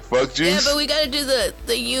 Fuck juice. Yeah, but we gotta do the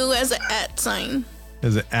U as an @ sign.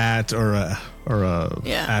 As an @ or a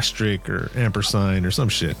asterisk or ampersand or some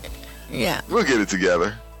shit. Yeah, we'll get it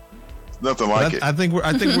together. Nothing like it. I think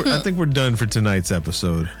we're done for tonight's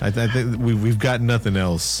episode. I think we've got nothing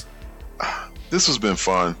else. This has been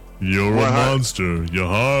fun. You're a monster. Your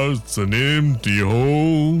heart's an empty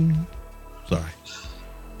hole. Sorry.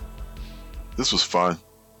 This was fun.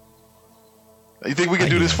 You think we can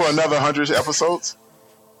do this for another 100 episodes?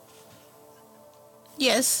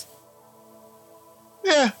 Yes.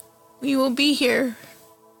 Yeah. We will be here.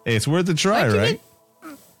 Hey, it's worth a try, right?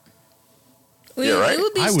 We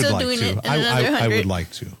will be still doing it in another 100. I would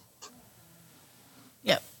like to.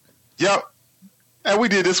 Yep. And we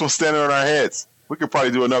did this one standing on our heads. We could probably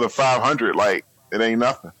do another 500 like it ain't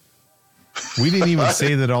nothing. We didn't even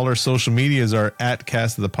say that all our social medias are at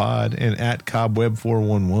Cast of the Pod and at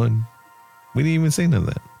Cobweb411. We didn't even say none of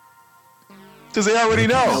that. Because they already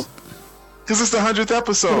know. Because it's the 100th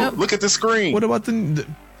episode. Nope. Look at the screen. What about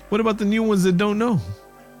the new ones that don't know?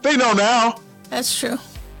 They know now. That's true.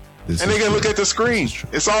 And they can look at the screen.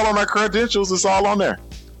 It's all on our credentials. It's all on there.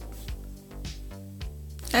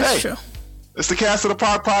 That's true. It's the Cast of the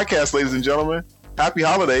Pod podcast, ladies and gentlemen. Happy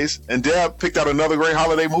holidays. And Deb picked out another great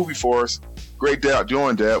holiday movie for us. Great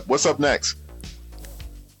join, Deb. What's up next?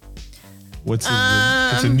 It's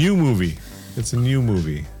a new movie. It's a new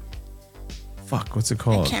movie. Fuck, what's it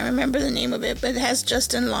called? I can't remember the name of it, but it has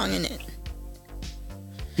Justin Long in it.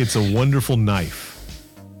 It's A Wonderful Knife.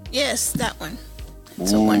 Yes, that one.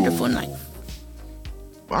 It's a wonderful knife.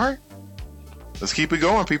 All right. Let's keep it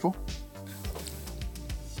going, people.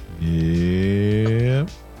 Yeah.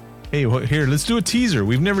 Hey, here, let's do a teaser.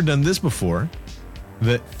 We've never done this before.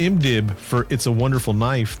 The IMDb for It's a Wonderful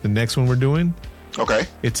Knife, the next one we're doing. Okay.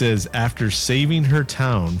 It says, after saving her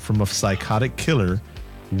town from a psychotic killer,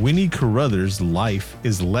 Winnie Carruthers' life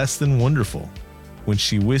is less than wonderful. When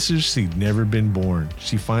she wishes she'd never been born,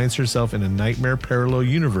 she finds herself in a nightmare parallel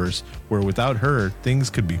universe where without her,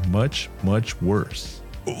 things could be much, much worse.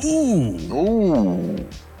 Ooh.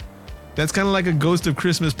 That's kind of like a Ghost of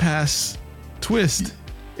Christmas Past twist.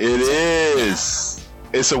 It is.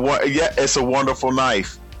 It's a wonderful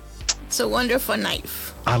knife. It's a wonderful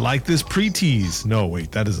knife. I like this pre-tease. No,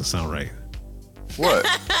 wait, that doesn't sound right. What?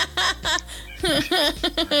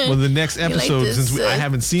 Well, the next episode, this, since I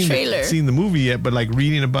haven't seen the movie yet, but like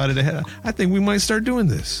reading about it ahead, I think we might start doing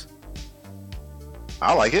this.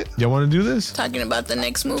 I like it. Y'all want to do this? Talking about the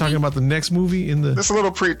next movie. Talking about the next movie in the. It's a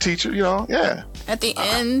little pre-teacher, yeah. At the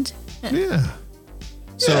end. Yeah.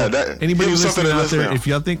 So anybody listening out there, if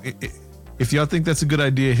y'all think that's a good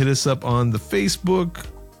idea, hit us up on the Facebook,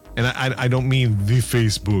 and I don't mean the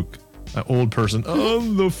Facebook, old person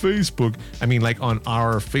on the Facebook. I mean like on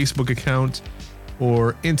our Facebook account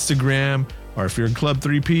or Instagram, or if you're in Club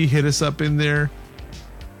 3P, hit us up in there.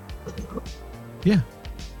 Yeah.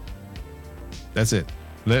 That's it.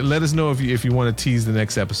 Let us know if you want to tease the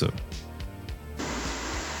next episode.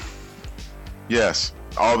 Yes.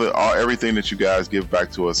 Everything that you guys give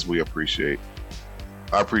back to us, we appreciate.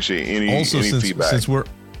 I appreciate any feedback.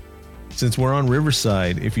 Since we're on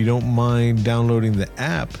Riverside, if you don't mind downloading the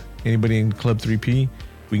app, anybody in Club 3P,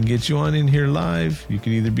 we can get you on in here live. You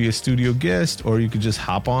could either be a studio guest or you could just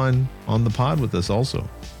hop on the pod with us also.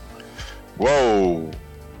 Whoa.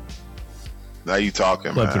 Now you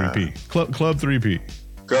talking, Club man. 3P. Club 3P.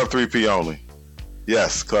 Club 3P only.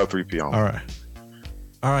 Yes, Club 3P only.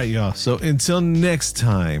 All right, y'all. So until next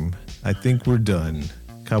time, I think we're done.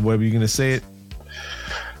 Cobweb, you going to say it?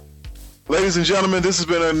 Ladies and gentlemen, this has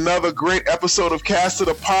been another great episode of Cast of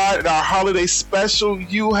the Pod and our holiday special.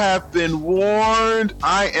 You have been warned.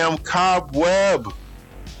 I am Cobweb.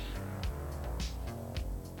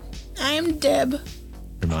 I am Deb.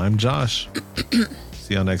 And I'm Josh.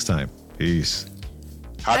 See y'all next time. Peace.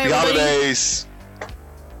 Happy holidays.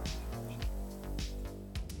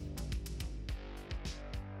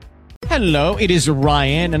 Hello, it is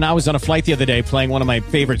Ryan, and I was on a flight the other day playing one of my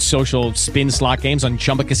favorite social spin slot games on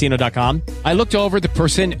ChumbaCasino.com. I looked over at the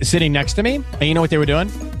person sitting next to me, and you know what they were doing?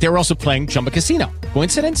 They were also playing Chumba Casino.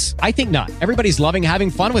 Coincidence? I think not. Everybody's loving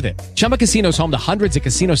having fun with it. Chumba Casino is home to hundreds of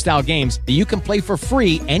casino-style games that you can play for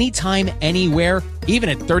free anytime, anywhere, even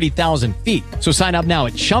at 30,000 feet. So sign up now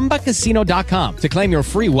at ChumbaCasino.com to claim your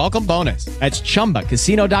free welcome bonus. That's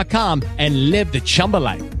ChumbaCasino.com and live the Chumba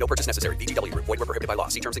life. No purchase necessary. VGW. Void where prohibited by law.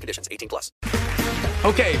 See terms and conditions. 18+.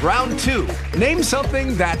 Okay, round two. Name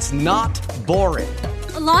something that's not boring.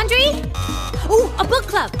 A laundry? Ooh, a book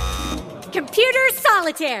club. Computer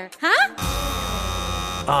solitaire, huh?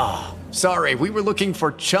 Ah, sorry, we were looking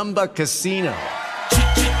for Chumba Casino.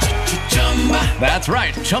 That's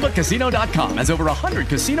right, ChumbaCasino.com has over 100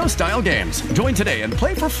 casino-style games. Join today and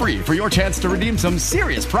play for free for your chance to redeem some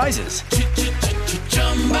serious prizes.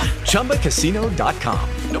 ChumbaCasino.com.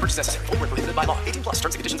 No purchase necessary. Void where prohibited by law. 18+. Terms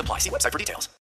and conditions apply. See website for details.